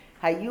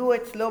היו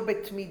אצלו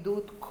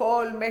בתמידות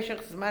כל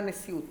משך זמן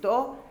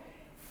נשיאותו,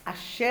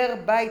 אשר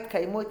בה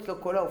התקיימו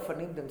אצלו כל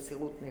האופנים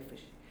במסירות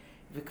נפש.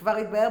 וכבר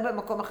התבאר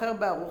במקום אחר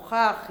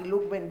בארוחה,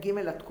 חילוק בין ג'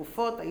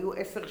 התקופות, היו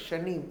 10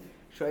 שנים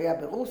שהוא היה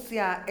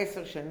ברוסיה,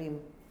 10 שנים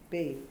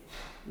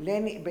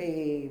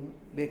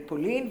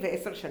בפולין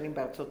ו10 שנים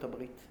בארצות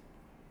הברית.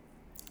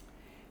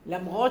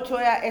 למרות שהוא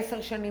היה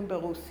 10 שנים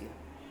ברוסיה,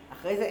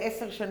 אחרי זה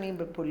 10 שנים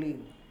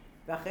בפולין,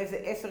 ואחרי זה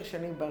 10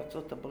 שנים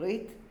בארצות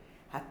הברית,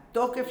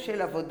 התוקף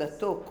של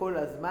עבודתו כל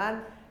הזמן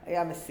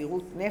היה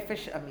מסירות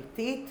נפש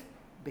אמיתית,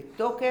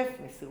 בתוקף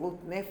מסירות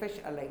נפש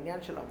על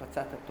העניין של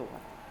הרבצת התורה.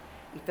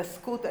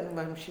 התעסקות, אני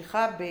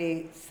ממשיכה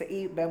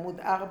בעמוד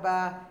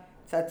 4,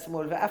 צד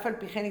שמאל, ואף על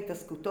פי כן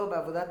התעסקותו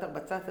בעבודת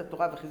הרבצת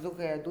התורה וחיזוק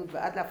היהדות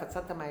ועד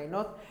להפצת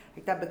המעיינות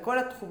הייתה בכל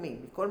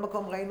התחומים. בכל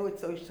מקום ראינו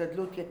אצלו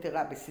השתדלות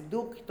יתרה,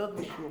 בסידור כיתות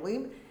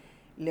ושיעורים,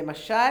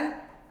 למשל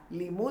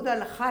לימוד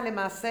הלכה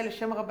למעשה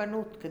לשם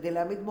רבנות, כדי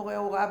להעמיד מורי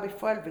הוראה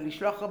בפועל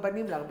ולשלוח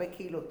רבנים להרבה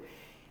קהילות.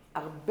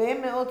 הרבה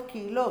מאוד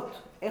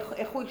קהילות,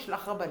 איך הוא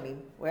ישלח רבנים?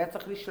 הוא היה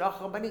צריך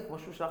לשלוח רבנים, כמו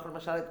שהוא שלח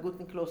למשל את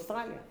גוטניק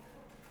לאוסטרליה.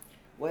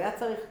 הוא היה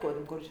צריך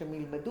קודם כל שהם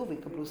ילמדו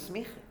ויקבלו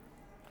סמיכה.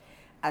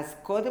 אז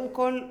קודם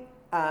כל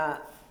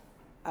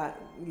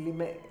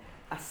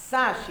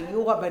עשה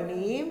שיהיו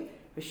רבנים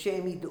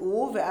ושהם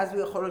ידעו, ואז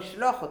הוא יכול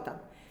לשלוח אותם.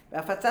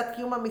 והפצת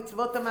קיום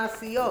המצוות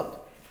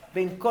המעשיות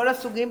בין כל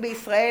הסוגים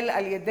בישראל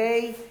על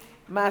ידי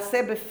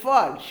מעשה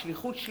בפועל,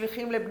 שליחות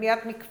שליחים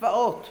לבניית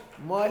מקוואות,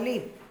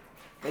 מועלים.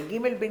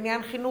 וג'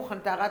 בעניין חינוך,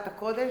 טהרת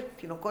הקודש,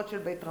 תינוקות של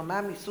בית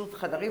רמה, מיסוד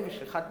חדרים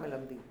ושליחת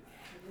מלמדים.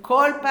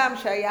 כל פעם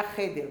שהיה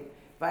חדר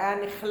והיה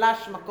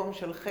נחלש מקום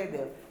של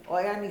חדר, או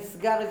היה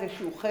נסגר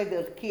איזשהו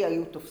חדר כי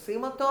היו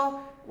תופסים אותו,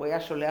 הוא היה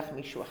שולח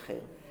מישהו אחר.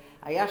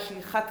 היה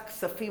שליחת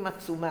כספים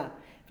עצומה,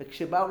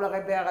 וכשבאו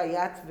לרבי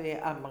הרייץ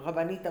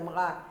והרבנית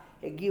אמרה,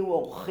 הגיעו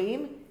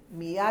אורחים,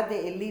 מיד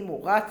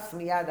העלימו, רץ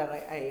מיד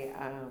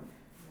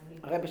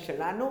הרבי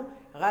שלנו,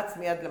 רץ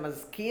מיד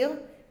למזכיר,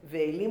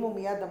 והעלימו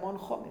מיד המון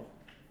חומר,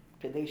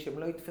 כדי שהם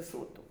לא יתפסו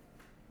אותו.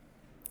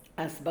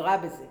 ההסברה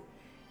בזה.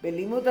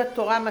 בלימוד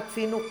התורה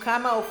מצינו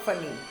כמה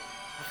אופנים.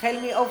 החל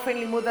מאופן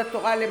לימוד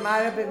התורה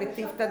למעלה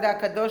במטיבתא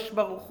דהקדוש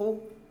ברוך הוא,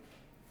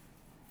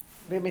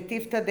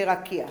 במטיבתא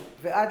דרקיע,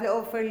 ועד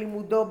לאופן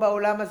לימודו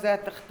בעולם הזה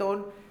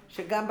התחתון,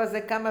 שגם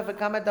בזה כמה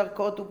וכמה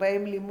דרכות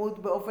ובהם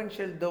לימוד באופן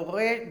של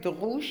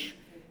דרוש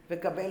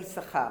וקבל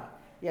שכר.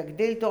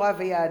 יגדיל תורה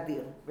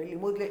ויאדיר,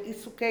 ולימוד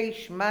לעיסוקי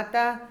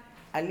שמטה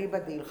אליבא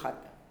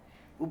דהלכתא.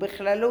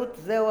 ובכללות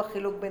זהו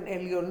החילוק בין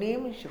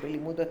עליונים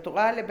שבלימוד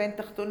התורה לבין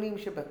תחתונים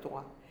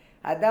שבתורה.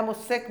 האדם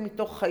עוסק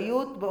מתוך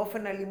חיות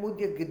באופן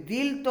הלימוד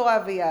יגדיל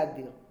תורה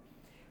ויאדיר.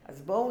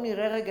 אז בואו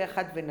נראה רגע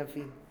אחד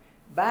ונבין.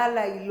 בעל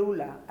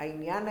ההילולה,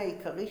 העניין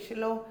העיקרי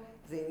שלו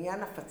זה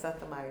עניין הפצת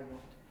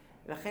המעיינות.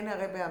 לכן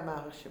הרבי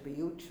אמר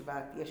שבי'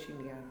 שבט יש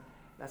עניין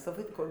לאסוף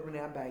את כל בני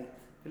הבית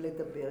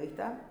ולדבר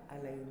איתם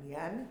על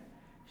העניין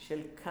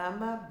של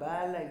כמה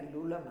בעל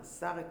ההילולה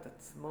מסר את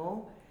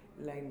עצמו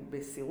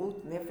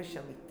בסירות נפש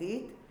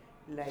אמיתית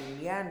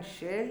לעניין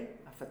של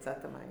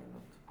הפצת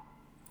המעיינות.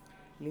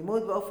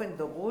 לימוד באופן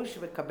דרוש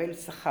וקבל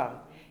שכר,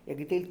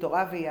 יגדיל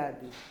תורה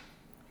ויאדיר.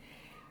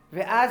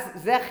 ואז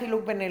זה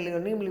החילוק בין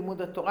עליונים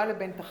לימוד התורה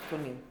לבין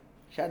תחתונים.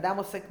 שאדם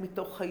עוסק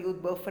מתוך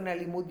חיות באופן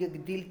הלימוד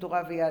יגדיל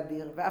תורה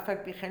ויאדיר, ואף על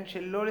פי כן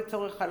שלא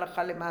לצורך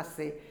הלכה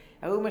למעשה,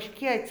 הרי הוא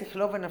משקיע את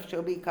שכלו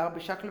ונפשו בעיקר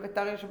בשקל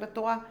וטריה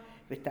שבתורה,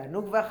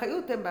 ותענוג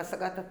והחיות הם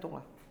בהשגת התורה.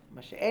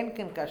 מה שאין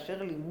כן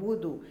כאשר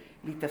לימוד הוא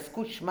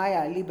להתעסקות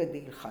שמיה אליבא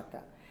דהלכתא.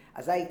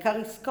 אז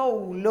העיקר עסקו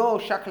הוא לא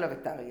שקלה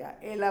וטריה,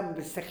 אלא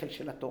בשכל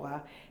של התורה,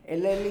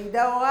 אלא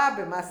לידע הוראה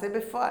במעשה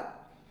בפועל.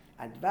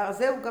 הדבר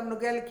הזה הוא גם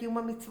נוגע לקיום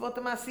המצוות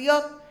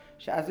המעשיות,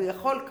 שאז הוא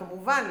יכול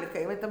כמובן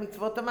לקיים את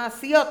המצוות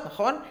המעשיות,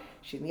 נכון?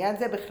 שעניין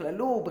זה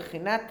בכללו הוא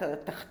בחינת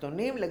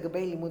התחתונים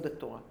לגבי לימוד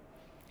התורה.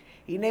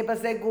 הנה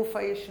בזה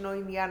גופה ישנו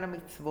עניין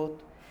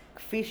המצוות,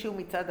 כפי שהוא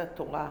מצד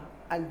התורה,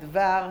 על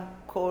דבר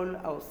כל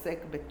העוסק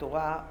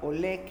בתורה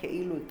עולה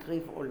כאילו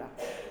הקריב עולה.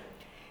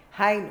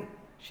 היינו,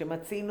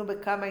 שמצינו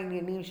בכמה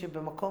עניינים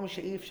שבמקום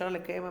שאי אפשר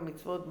לקיים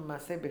המצוות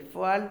במעשה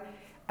בפועל,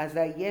 אז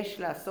יש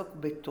לעסוק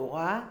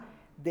בתורה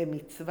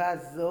דמצווה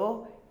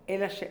זו,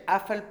 אלא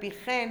שאף על פי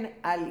כן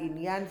על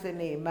עניין זה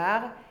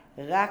נאמר,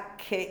 רק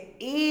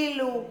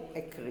כאילו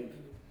הקריב.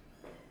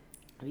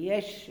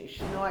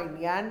 ישנו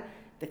העניין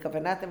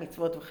לכוונת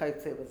המצוות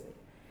וכיוצא בזה.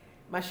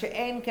 מה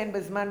שאין כן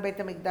בזמן בית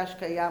המקדש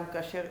קיים,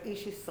 כאשר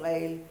איש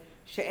ישראל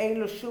שאין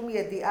לו שום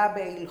ידיעה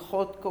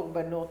בהלכות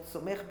קורבנות,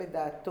 סומך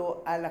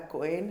בדעתו על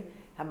הכהן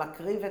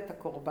המקריב את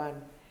הקורבן,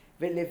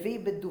 ולוי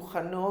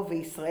בדוכנו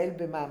וישראל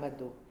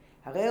במעמדו.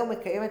 הרי הוא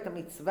מקיים את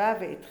המצווה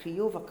ואת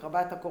חיוב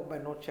הקרבת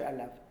הקורבנות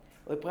שעליו.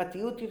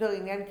 ובפרטיות יותר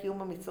עניין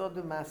קיום המצוות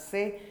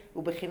במעשה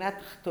ובחינת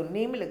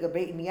תחתונים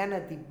לגבי עניין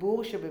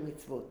הדיבור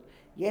שבמצוות.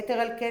 יתר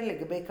על כן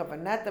לגבי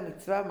כוונת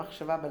המצווה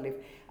ומחשבה בלב.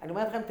 אני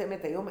אומרת לכם את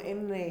האמת, היום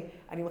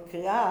אני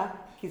מקריאה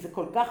כי זה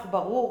כל כך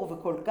ברור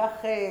וכל כך...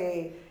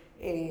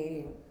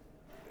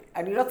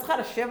 אני לא צריכה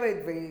לשבת,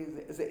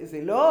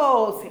 וזה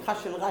לא שיחה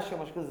של רש"י או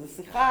משהו כזה, זה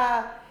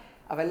שיחה...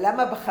 אבל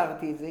למה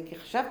בחרתי את זה? כי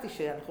חשבתי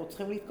שאנחנו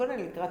צריכים להתכונן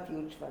לקראת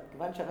י' שבט.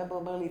 כיוון שהרב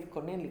אומר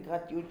להתכונן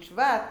לקראת י'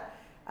 שבט,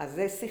 אז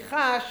זה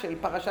שיחה של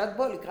פרשת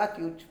בו לקראת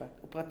י' שבט.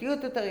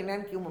 ופרטיות יותר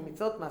עניין קיום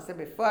המצוות, מעשה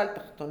בפועל,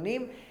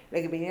 תחתונים,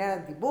 לגבי עניין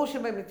הדיבור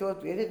שבמצוות,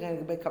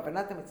 ולגבי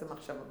כוונת המצווה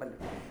מחשבה בלב.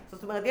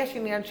 זאת אומרת, יש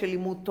עניין של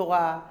לימוד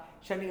תורה,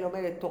 שאני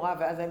לומדת תורה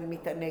ואז אני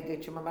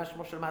מתענגת, שממש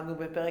כמו שלמדנו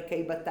בפרק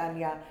ה'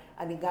 בתניא,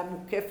 אני גם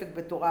מוקפת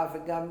בתורה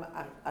וגם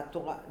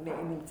התורה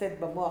נמצאת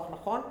במוח,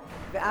 נכון?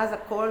 ואז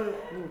הכל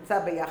נמצא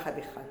ביחד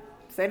אחד.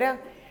 בסדר?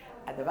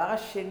 הדבר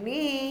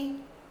השני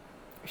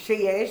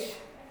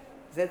שיש,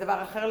 זה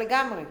דבר אחר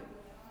לגמרי.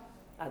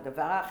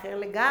 הדבר האחר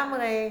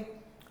לגמרי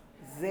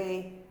זה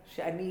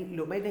שאני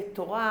לומדת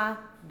תורה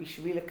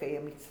בשביל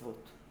לקיים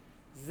מצוות.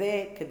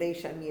 זה כדי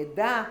שאני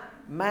אדע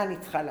מה אני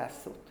צריכה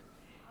לעשות.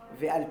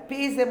 ועל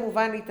פי זה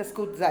מובן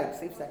התעסקות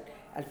סעיף ז',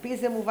 על פי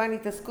זה מובן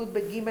התעסקות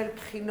בג'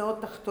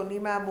 בחינות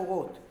תחתונים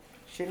האמורות,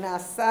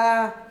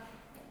 שנעשה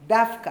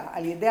דווקא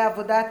על ידי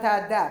עבודת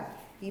האדם,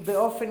 היא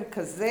באופן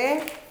כזה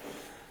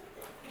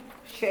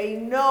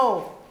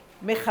שאינו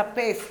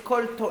מחפש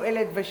כל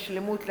תועלת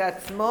ושלמות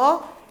לעצמו,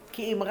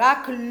 כי אם רק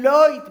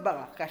לא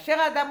יתברך. כאשר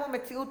האדם הוא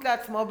מציאות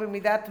לעצמו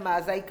במידת מה,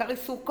 אז העיקר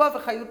עיסוקו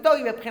וחיותו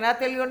היא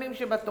בבחינת עליונים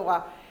שבתורה.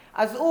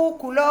 אז הוא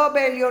כולו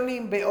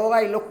בעליונים, באור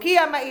האלוקי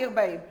המאיר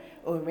בהם.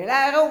 וממילא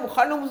הרי הוא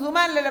מוכן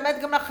ומזומן ללמד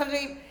גם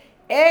אחרים.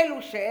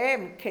 אלו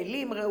שהם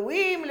כלים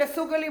ראויים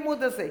לסוג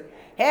הלימוד הזה.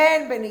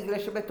 הן בנגלה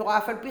שבתורה,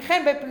 אף על פי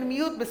כן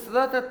בפנימיות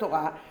בסודות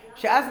התורה,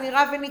 שאז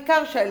נראה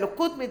וניכר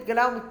שהאלוקות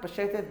מתגלה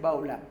ומתפשטת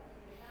בעולם.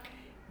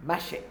 מה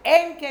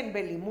שאין כן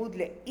בלימוד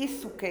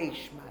לעיסוקי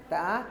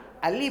שמטה,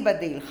 אליבא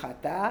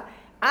דהלכתא,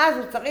 אז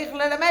הוא צריך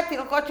ללמד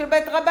תינוקות של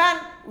בית רבן,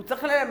 הוא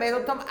צריך ללמד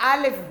אותם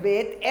א' ב'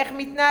 איך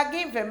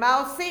מתנהגים ומה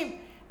עושים.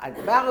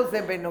 הדבר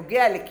הזה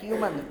בנוגע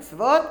לקיום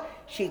המצוות,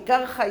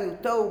 שעיקר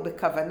חיותו הוא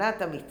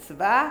בכוונת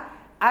המצווה,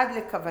 עד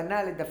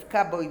לכוונה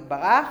לדווקא בו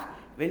יתברך,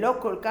 ולא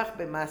כל כך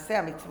במעשה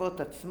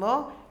המצוות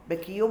עצמו,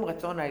 בקיום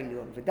רצון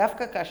העליון.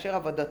 ודווקא כאשר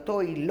עבודתו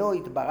היא לא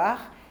יתברך,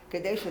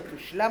 כדי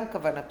שתושלם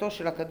כוונתו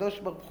של הקדוש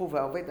ברוך הוא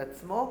והעובד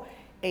עצמו,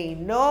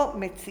 אינו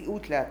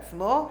מציאות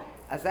לעצמו,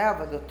 אז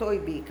עבודתו היא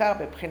בעיקר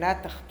בבחינת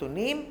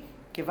תחתונים,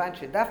 כיוון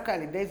שדווקא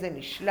על ידי זה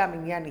נשלם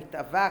עניין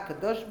התאווה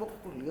הקדוש ברוך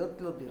הוא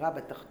להיות לו דירה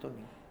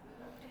בתחתונים.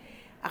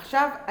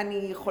 עכשיו אני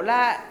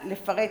יכולה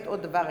לפרט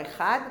עוד דבר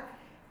אחד.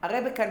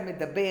 הרב כאן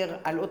מדבר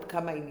על עוד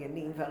כמה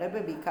עניינים, והרב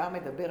בעיקר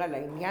מדבר על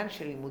העניין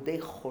של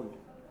לימודי חול.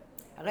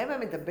 הרב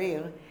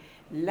מדבר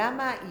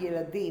למה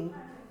ילדים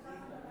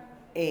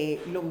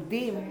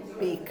לומדים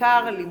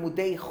בעיקר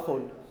לימודי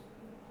חול.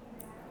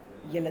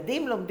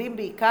 ילדים לומדים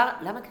בעיקר...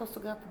 למה את לא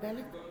סוגרת את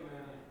הדלת?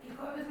 היא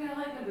כואבת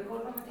מהרגע, בכל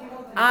פעם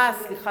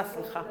מתאימות.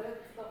 סליחה.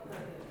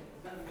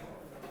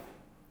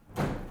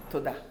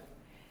 תודה.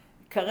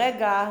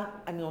 כרגע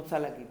אני רוצה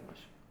להגיד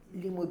משהו.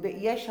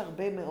 יש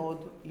הרבה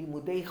מאוד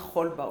לימודי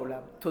חול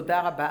בעולם.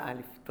 תודה רבה,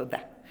 א', תודה.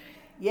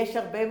 יש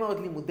הרבה מאוד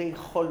לימודי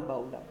חול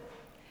בעולם.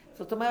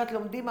 זאת אומרת,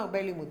 לומדים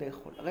הרבה לימודי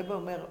חול. הרב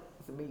אומר,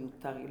 זה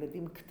מיותר,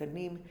 ילדים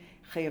קטנים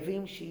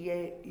חייבים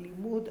שיהיה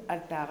לימוד על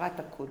טהרת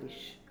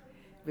הקודש.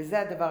 וזה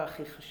הדבר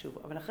הכי חשוב.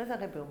 אבל אחרי זה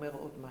הרב אומר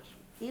עוד משהו.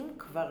 אם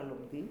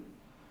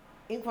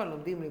כבר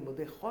לומדים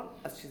לימודי חול,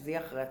 אז שזה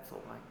יהיה אחרי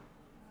הצהריים.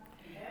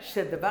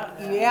 שהדבר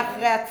יהיה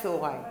אחרי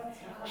הצהריים.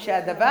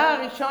 שהדבר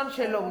הראשון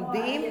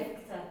שלומדים,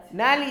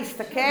 נא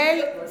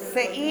להסתכל,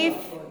 סעיף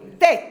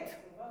ט'.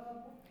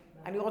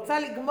 אני רוצה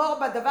לגמור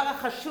בדבר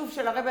החשוב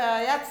של הרב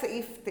היה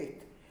סעיף ט'.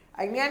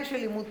 העניין של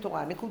לימוד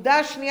תורה. נקודה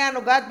השנייה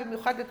נוגעת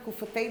במיוחד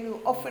לתקופתנו,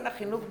 אופן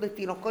החינוך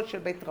בתינוקות של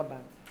בית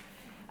רבן.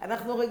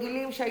 אנחנו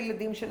רגילים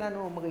שהילדים שלנו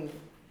אומרים,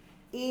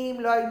 אם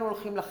לא היינו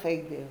הולכים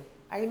לחיידר,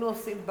 היינו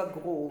עושים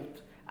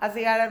בגרות, אז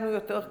היה לנו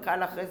יותר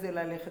קל אחרי זה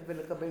ללכת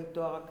ולקבל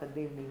תואר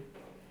אקדמי.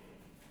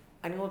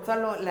 אני רוצה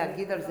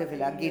להגיד על זה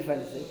ולהגיב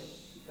על זה.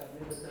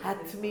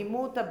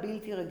 התמימות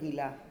הבלתי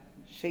רגילה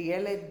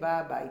שילד בא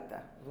הביתה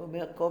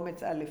ואומר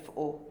קומץ א'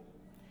 או,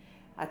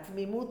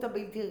 התמימות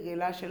הבלתי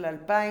רגילה של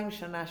 2000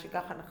 שנה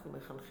שככה אנחנו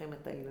מחנכים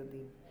את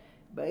הילדים.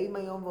 באים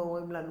היום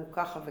ואומרים לנו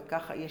ככה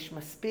וככה, יש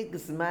מספיק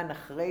זמן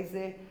אחרי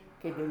זה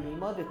כדי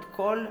ללמוד את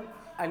כל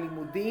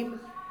הלימודים.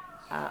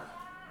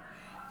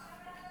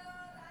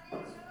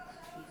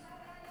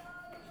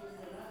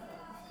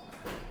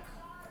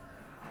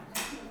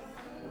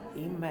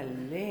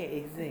 מלא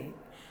איזה...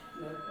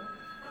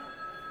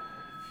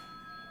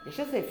 יש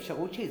איזו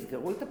אפשרות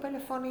שיסגרו את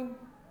הפלאפונים?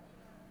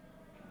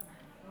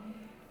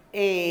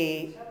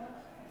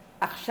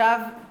 עכשיו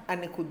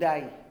הנקודה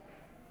היא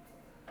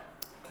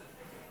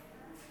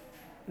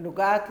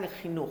נוגעת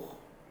לחינוך.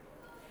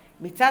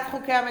 מצד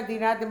חוקי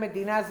המדינה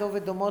דמדינה זו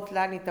ודומות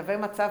לה נתהווה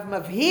מצב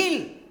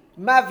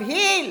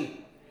מבהיל.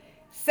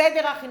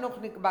 סדר החינוך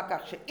נקבע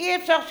כך שאי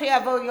אפשר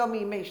שיעבור יום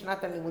מימי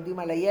שנת הלימודים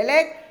על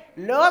הילד,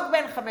 לא רק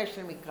בין 5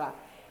 למקרא,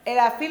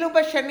 אלא אפילו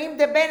בשנים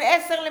בין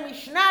 10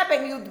 למשנה,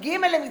 בין י"ג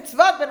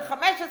למצוות, בין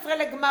 15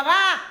 לגמרא,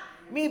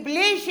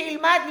 מבלי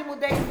שילמד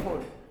לימודי חול.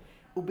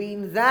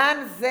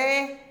 ובעניין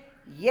זה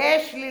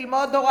יש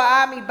ללמוד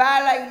הוראה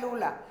מבעל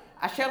ההילולה,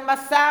 אשר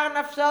מסר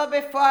נפשו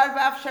בפועל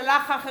ואף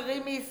שלח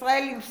אחרים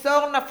מישראל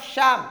למסור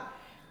נפשם,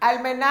 על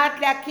מנת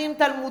להקים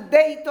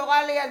תלמודי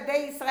תורה לילדי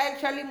ישראל,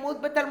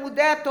 שהלימוד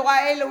בתלמודי התורה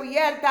האלו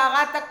יהיה על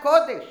טהרת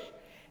הקודש,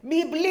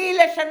 מבלי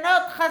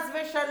לשנות חס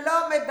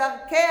ושלום את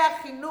דרכי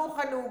החינוך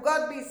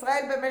הנהוגות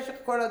בישראל במשך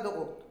כל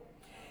הדורות.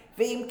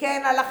 ואם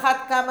כן, על אחת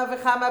כמה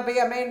וכמה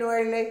בימינו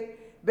אלה,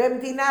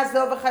 במדינה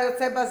זו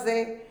וכיוצא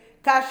בזה,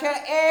 כאשר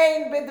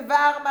אין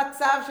בדבר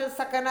מצב של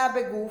סכנה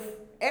בגוף,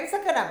 אין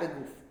סכנה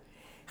בגוף,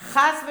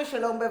 חס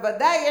ושלום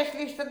בוודאי יש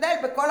להשתדל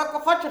בכל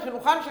הכוחות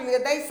שחינוכם של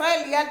ילדי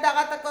ישראל יהיה על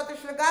טהרת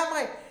הקודש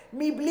לגמרי,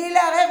 מבלי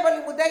לערב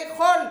בלימודי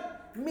חול,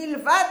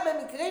 מלבד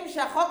במקרים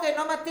שהחוק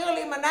אינו מתיר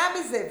להימנע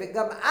מזה,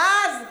 וגם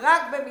אז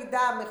רק במידה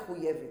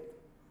המחויבת.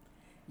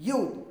 י'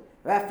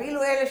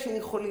 ואפילו אלה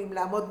שיכולים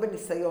לעמוד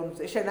בניסיון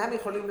זה, שאינם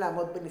יכולים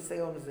לעמוד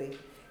בניסיון זה,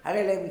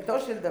 הרי לאמיתו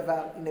של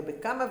דבר, הנה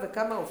בכמה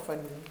וכמה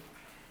אופנים,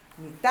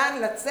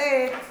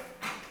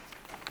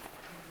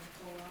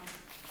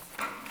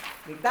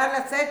 ניתן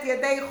לצאת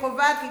ידי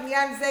חובת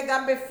עניין זה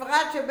גם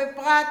בפרט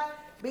שבפרט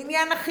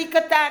בעניין הכי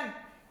קטן.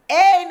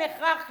 אין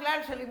הכרח כלל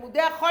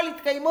שלימודי החול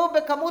יתקיימו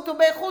בכמות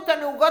ובאיכות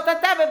הנהוגות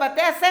עתה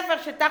בבתי הספר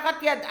שתחת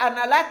יד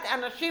הנהלת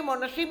אנשים או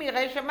נשים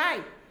יראי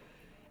שמיים.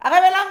 הרי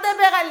לא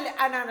מדבר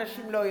על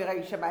אנשים לא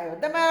יראי שמיים,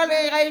 מדבר על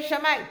יראי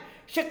שמיים,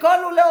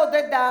 שכל הוא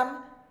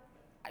לעודדם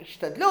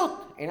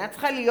ההשתדלות אינה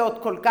צריכה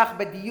להיות כל כך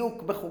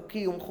בדיוק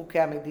בקיום חוקי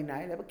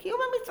המדינה, אלא בקיום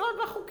המצוות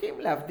והחוקים,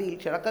 להבדיל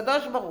של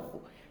הקדוש ברוך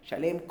הוא,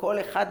 שעליהם כל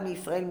אחד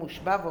מישראל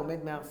מושבע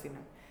ועומד מהר סיני.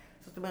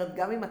 זאת אומרת,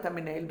 גם אם אתה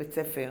מנהל בית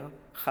ספר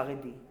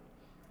חרדי,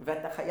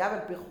 ואתה חייב על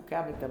פי חוקי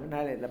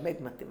המדינה ללמד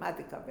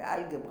מתמטיקה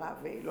ואלגברה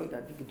ולא יודע,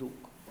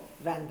 דקדוק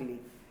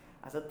ואנגלית,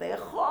 אז אתה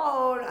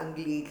יכול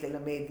אנגלית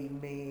ללמד עם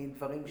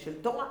דברים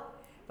של תורה,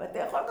 ואתה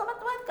יכול גם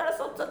מתמטיקה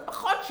לעשות קצת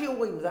פחות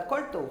שיעורים, זה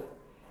הכל טוב.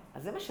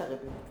 אז זה מה שהרבי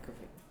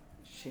מתכוון,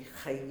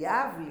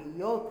 שחייב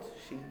להיות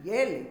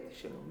שילד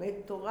שלומד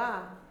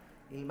תורה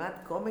ילמד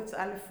קומץ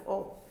א'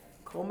 או,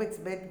 קומץ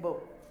ב' בו.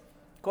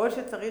 כל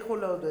שצריך הוא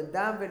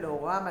לעודדם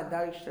ולהורם מדע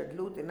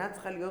השתדלות, אינה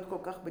צריכה להיות כל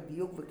כך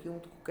בדיוק בקיום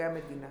חוקי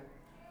המדינה.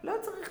 לא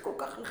צריך כל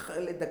כך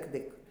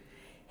לדקדק.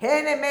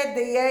 הן אמת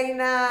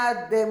דיינה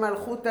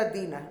דמלכות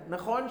הדינה.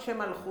 נכון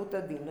שמלכות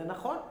הדינה,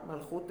 נכון?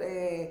 מלכות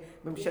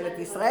ממשלת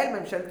ישראל,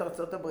 ממשלת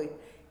ארצות הברית.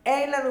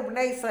 אין לנו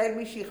בני ישראל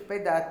מי שיכפה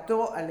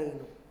דעתו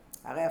עלינו.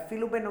 הרי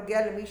אפילו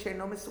בנוגע למי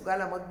שאינו מסוגל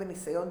לעמוד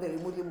בניסיון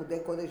ללימוד לימודי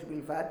קודש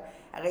בלבד,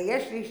 הרי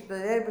יש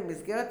להשתדל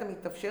במסגרת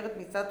המתאפשרת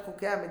מצד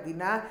חוקי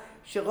המדינה,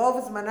 שרוב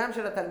זמנם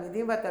של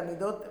התלמידים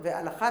והתלמידות,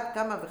 ועל אחת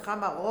כמה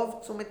וכמה רוב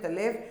תשומת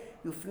הלב,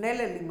 יופנה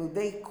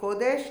ללימודי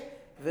קודש,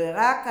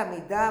 ורק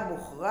המידה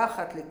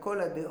המוכרחת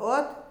לכל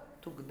הדעות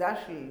תוקדש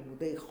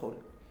ללימודי חול.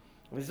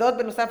 וזאת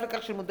בנוסף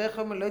לכך שלימודי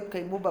חול לא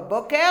יתקיימו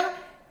בבוקר,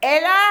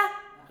 אלא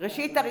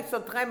ראשית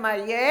הריסותכם מה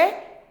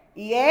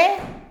יהיה?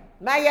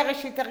 מה יהיה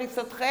ראשית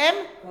הריסותכם?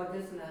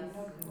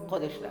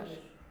 חודש לש.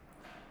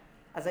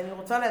 אז אני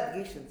רוצה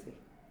להדגיש את זה.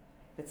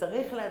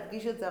 וצריך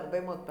להדגיש את זה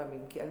הרבה מאוד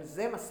פעמים, כי על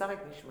זה מסר את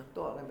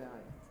נשמתו הרב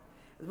הארץ.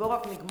 אז בואו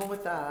רק נגמור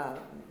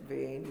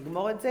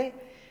את זה.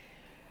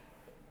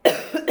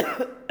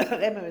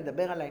 הרב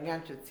מדבר על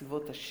העניין של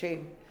צבאות השם.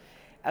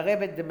 הרב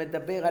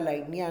מדבר על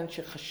העניין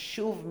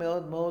שחשוב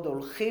מאוד מאוד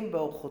הולכים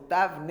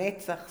באורחותיו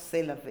נצח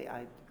סלע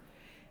ועד.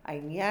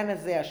 העניין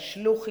הזה,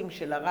 השלוחים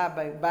של הרב,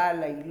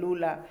 בעל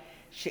ההילולה,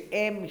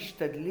 שהם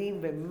משתדלים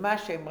ומה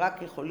שהם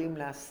רק יכולים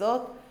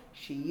לעשות,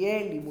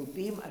 שיהיה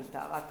לימודים על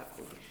טהרת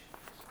הקודש.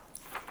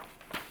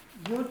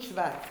 י'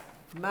 שבט,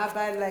 מה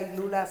בעל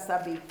ההילולה עשה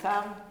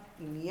בעיקר?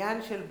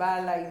 עניין של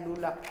בעל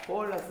ההילולה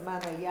כל הזמן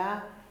היה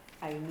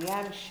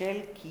העניין של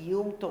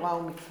קיום תורה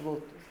ומצוות.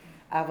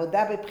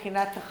 העבודה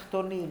בבחינת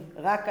תחתונים,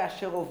 רק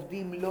כאשר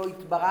עובדים לא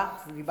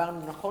יתברך, זה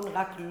דיברנו נכון,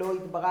 רק לא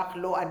יתברך,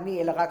 לא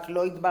אני, אלא רק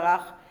לא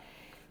יתברך.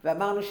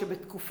 ואמרנו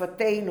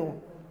שבתקופתנו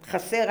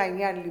חסר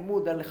העניין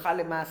לימוד הלכה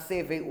למעשה,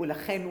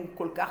 ולכן הוא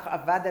כל כך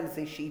עבד על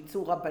זה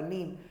שיצאו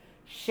רבנים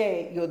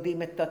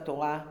שיודעים את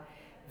התורה,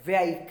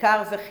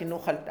 והעיקר זה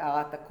חינוך על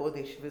טהרת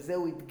הקודש,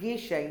 וזהו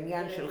הדגיש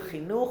שהעניין של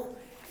חינוך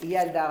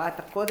יהיה על טהרת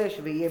הקודש,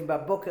 ויהיה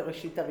בבוקר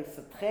ראשית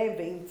הריסתכם,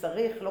 ואם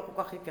צריך לא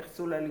כל כך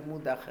יתייחסו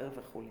ללימוד האחר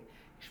וכו'.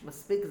 יש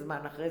מספיק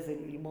זמן אחרי זה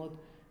ללמוד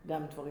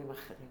גם דברים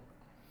אחרים.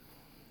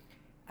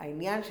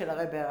 העניין של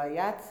הרבי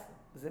הרייץ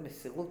זה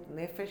מסירות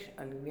נפש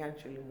על עניין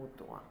של לימוד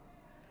תורה.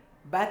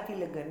 באתי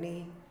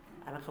לגני,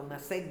 אנחנו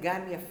נעשה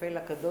גן יפה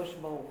לקדוש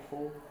ברוך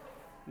הוא,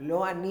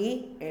 לא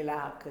אני, אלא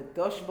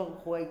הקדוש ברוך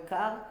הוא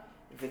העיקר,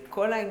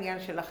 וכל העניין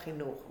של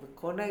החינוך,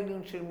 וכל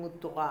העניין של לימוד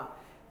תורה,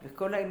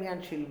 וכל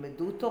העניין של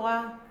לימדו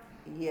תורה,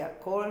 יהיה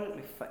הכל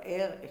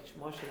לפאר את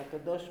שמו של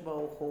הקדוש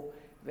ברוך הוא,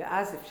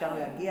 ואז אפשר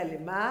להגיע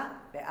למה?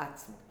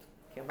 לעצמות.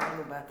 כי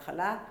אמרנו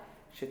בהתחלה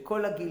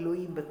שכל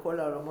הגילויים בכל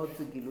העולמות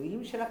זה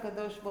גילויים של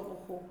הקדוש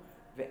ברוך הוא,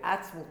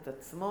 ועצמות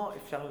עצמו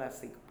אפשר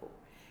להשיג פה.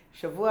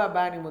 שבוע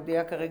הבא אני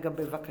מודיעה כרגע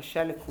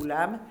בבקשה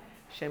לכולם,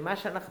 שמה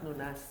שאנחנו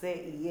נעשה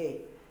יהיה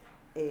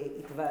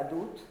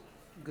התוועדות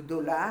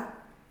גדולה,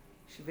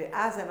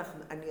 ואז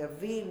אני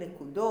אביא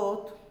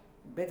נקודות,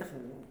 בטח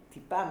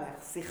טיפה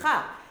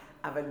מהשיחה,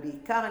 אבל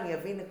בעיקר אני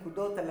אביא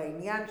נקודות על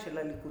העניין של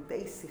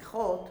הליקוטי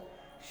שיחות,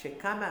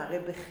 שכמה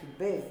הרב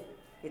חיבב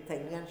את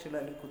העניין של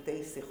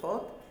הליקוטי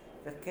שיחות,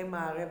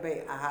 וכמה הרב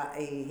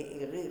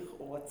העריך,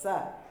 הוא רצה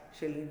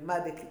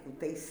שנלמד את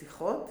ליקוטי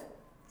שיחות,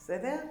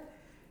 בסדר?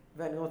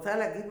 ואני רוצה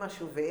להגיד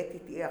משהו, ואתי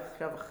תהיה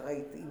עכשיו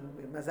אחראית, עם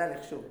מזל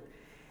לחשוב.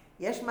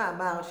 יש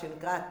מאמר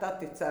שנקרא אתה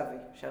תצווה,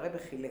 שהרב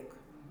חילק.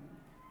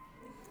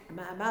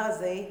 המאמר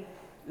הזה,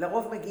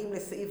 לרוב מגיעים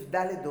לסעיף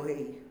ד' או ה',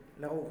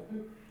 לרוב.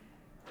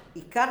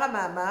 עיקר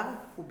המאמר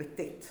הוא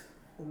בט',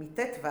 הוא מט'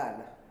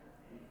 והלאה.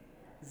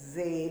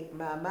 זה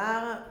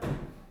מאמר,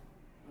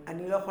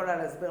 אני לא יכולה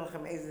להסביר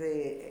לכם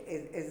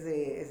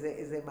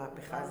איזה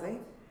מהפכה זה,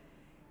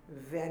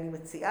 ואני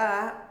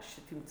מציעה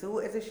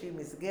שתמצאו איזושהי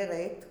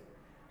מסגרת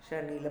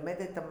שאני אלמד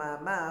את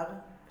המאמר,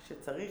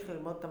 שצריך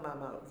ללמוד את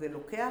המאמר. זה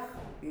לוקח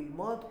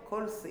ללמוד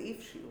כל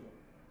סעיף שיעור.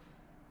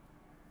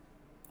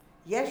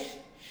 יש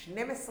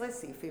 12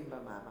 סעיפים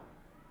במאמר.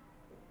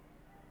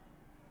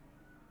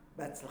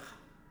 בהצלחה.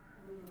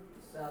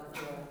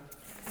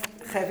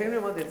 חייבים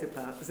ללמוד את זה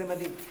פעם, זה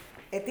מדהים.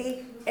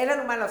 אתי, אין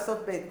לנו מה לעשות,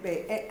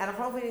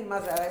 אנחנו לא מבינים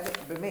מה זה הרבה,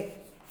 באמת,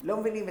 לא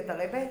מבינים את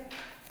הרבה,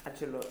 עד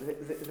שלא,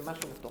 זה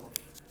משהו מטורף.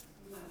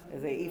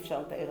 זה אי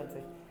אפשר לתאר את זה.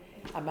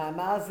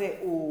 המאמר הזה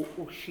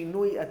הוא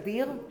שינוי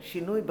אדיר,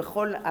 שינוי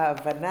בכל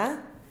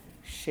ההבנה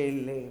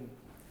של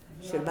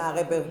של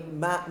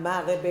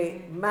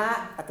מה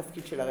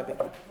התפקיד של הרב.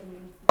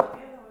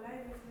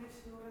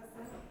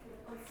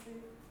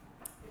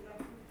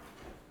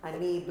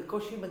 אני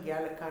בקושי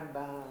מגיעה לכאן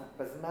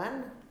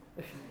בזמן.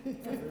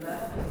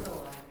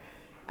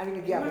 אני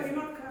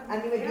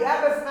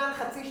מגיעה בזמן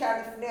חצי שעה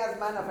לפני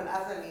הזמן, אבל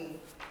אז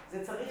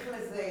זה צריך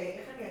לזה,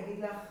 איך אני אגיד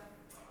לך?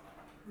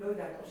 לא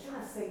יודעת, או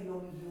שנעשה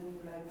יום עיון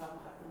אולי פעם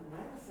אחת,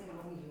 אולי נעשה יום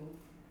עיון.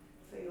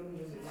 נעשה יום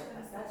עיון,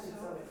 אתה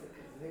תיצור את זה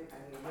כזה,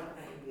 אני אומרת,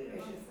 אני נראה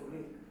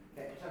שסולי.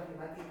 כי עכשיו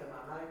לימדתי את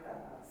המאמר, את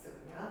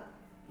הסמינר,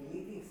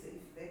 גיליתי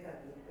סעיף ט' עד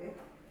י"ב,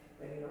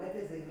 ואני לומדת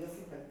את זה עם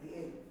יוסי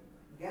פלטיאל.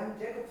 גם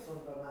ג'קובסון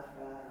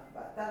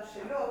באתר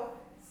שלו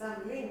שם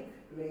לינק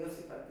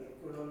ליוסי פלטיאל,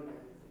 כי הוא לא לימד את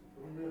זה.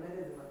 הוא לימד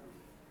את זה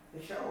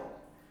בשעות,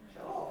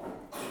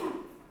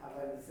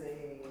 אבל זה...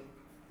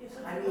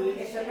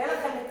 אני אשנה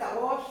לכם את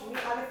הראש מא'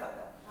 עד ת'.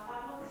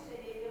 הרב רוצה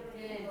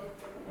שיהיה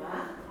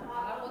מה?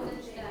 הרב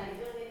רוצה שיהיה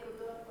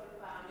נקודות כל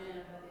פעם.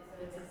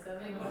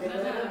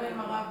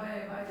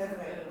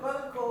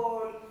 קודם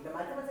כל,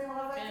 למדתם את זה עם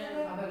הרב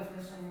ויצמן? אבל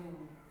לפני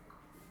שנים.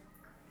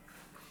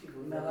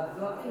 מהרב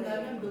גולן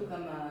גם למדו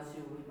כמה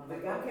שיעורים.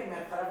 וגם כן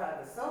מההתחלה ועד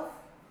הסוף?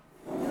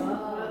 הוא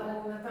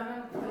נתן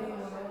לנו קטעים,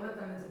 הוא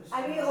נתן את זה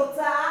בשביל. אני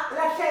רוצה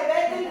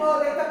לשבת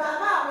ללמוד את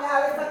המאמר מא'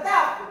 עד ת'.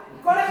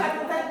 כל אחד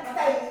נותן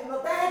קטעים,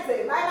 נותן את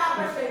זה. מה עם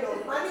ארבע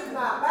שאלות? מה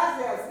נגמר? מה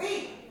זה?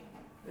 עזבי.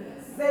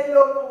 זה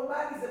לא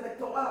נורמלי, זה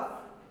מטורף.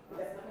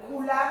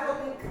 כולם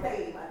נותנים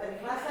קטעים. אתה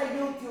נכנס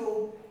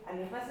ליוטיוב,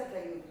 אני נכנסת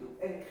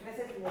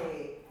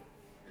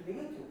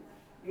ליוטיוב,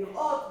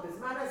 לראות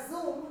בזמן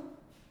הזום,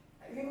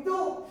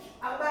 לימדו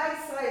 4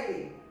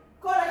 ישראלים.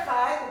 כל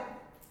אחד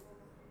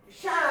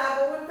שעה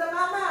ואומרים את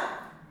המאמר.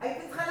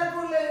 הייתי צריכה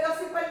לגור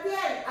ליוסי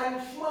פלטיאל על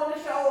 8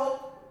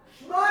 שעות.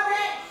 8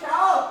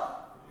 שעות!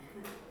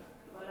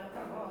 כל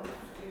הכבוד.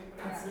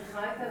 את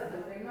צריכה את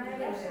הדברים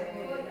האלה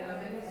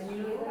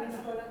אני לא יכולה את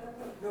כל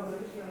הכבוד. לא, זה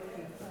בשביל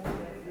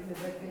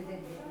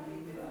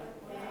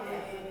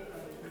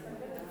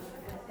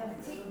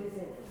תמציא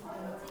בזה.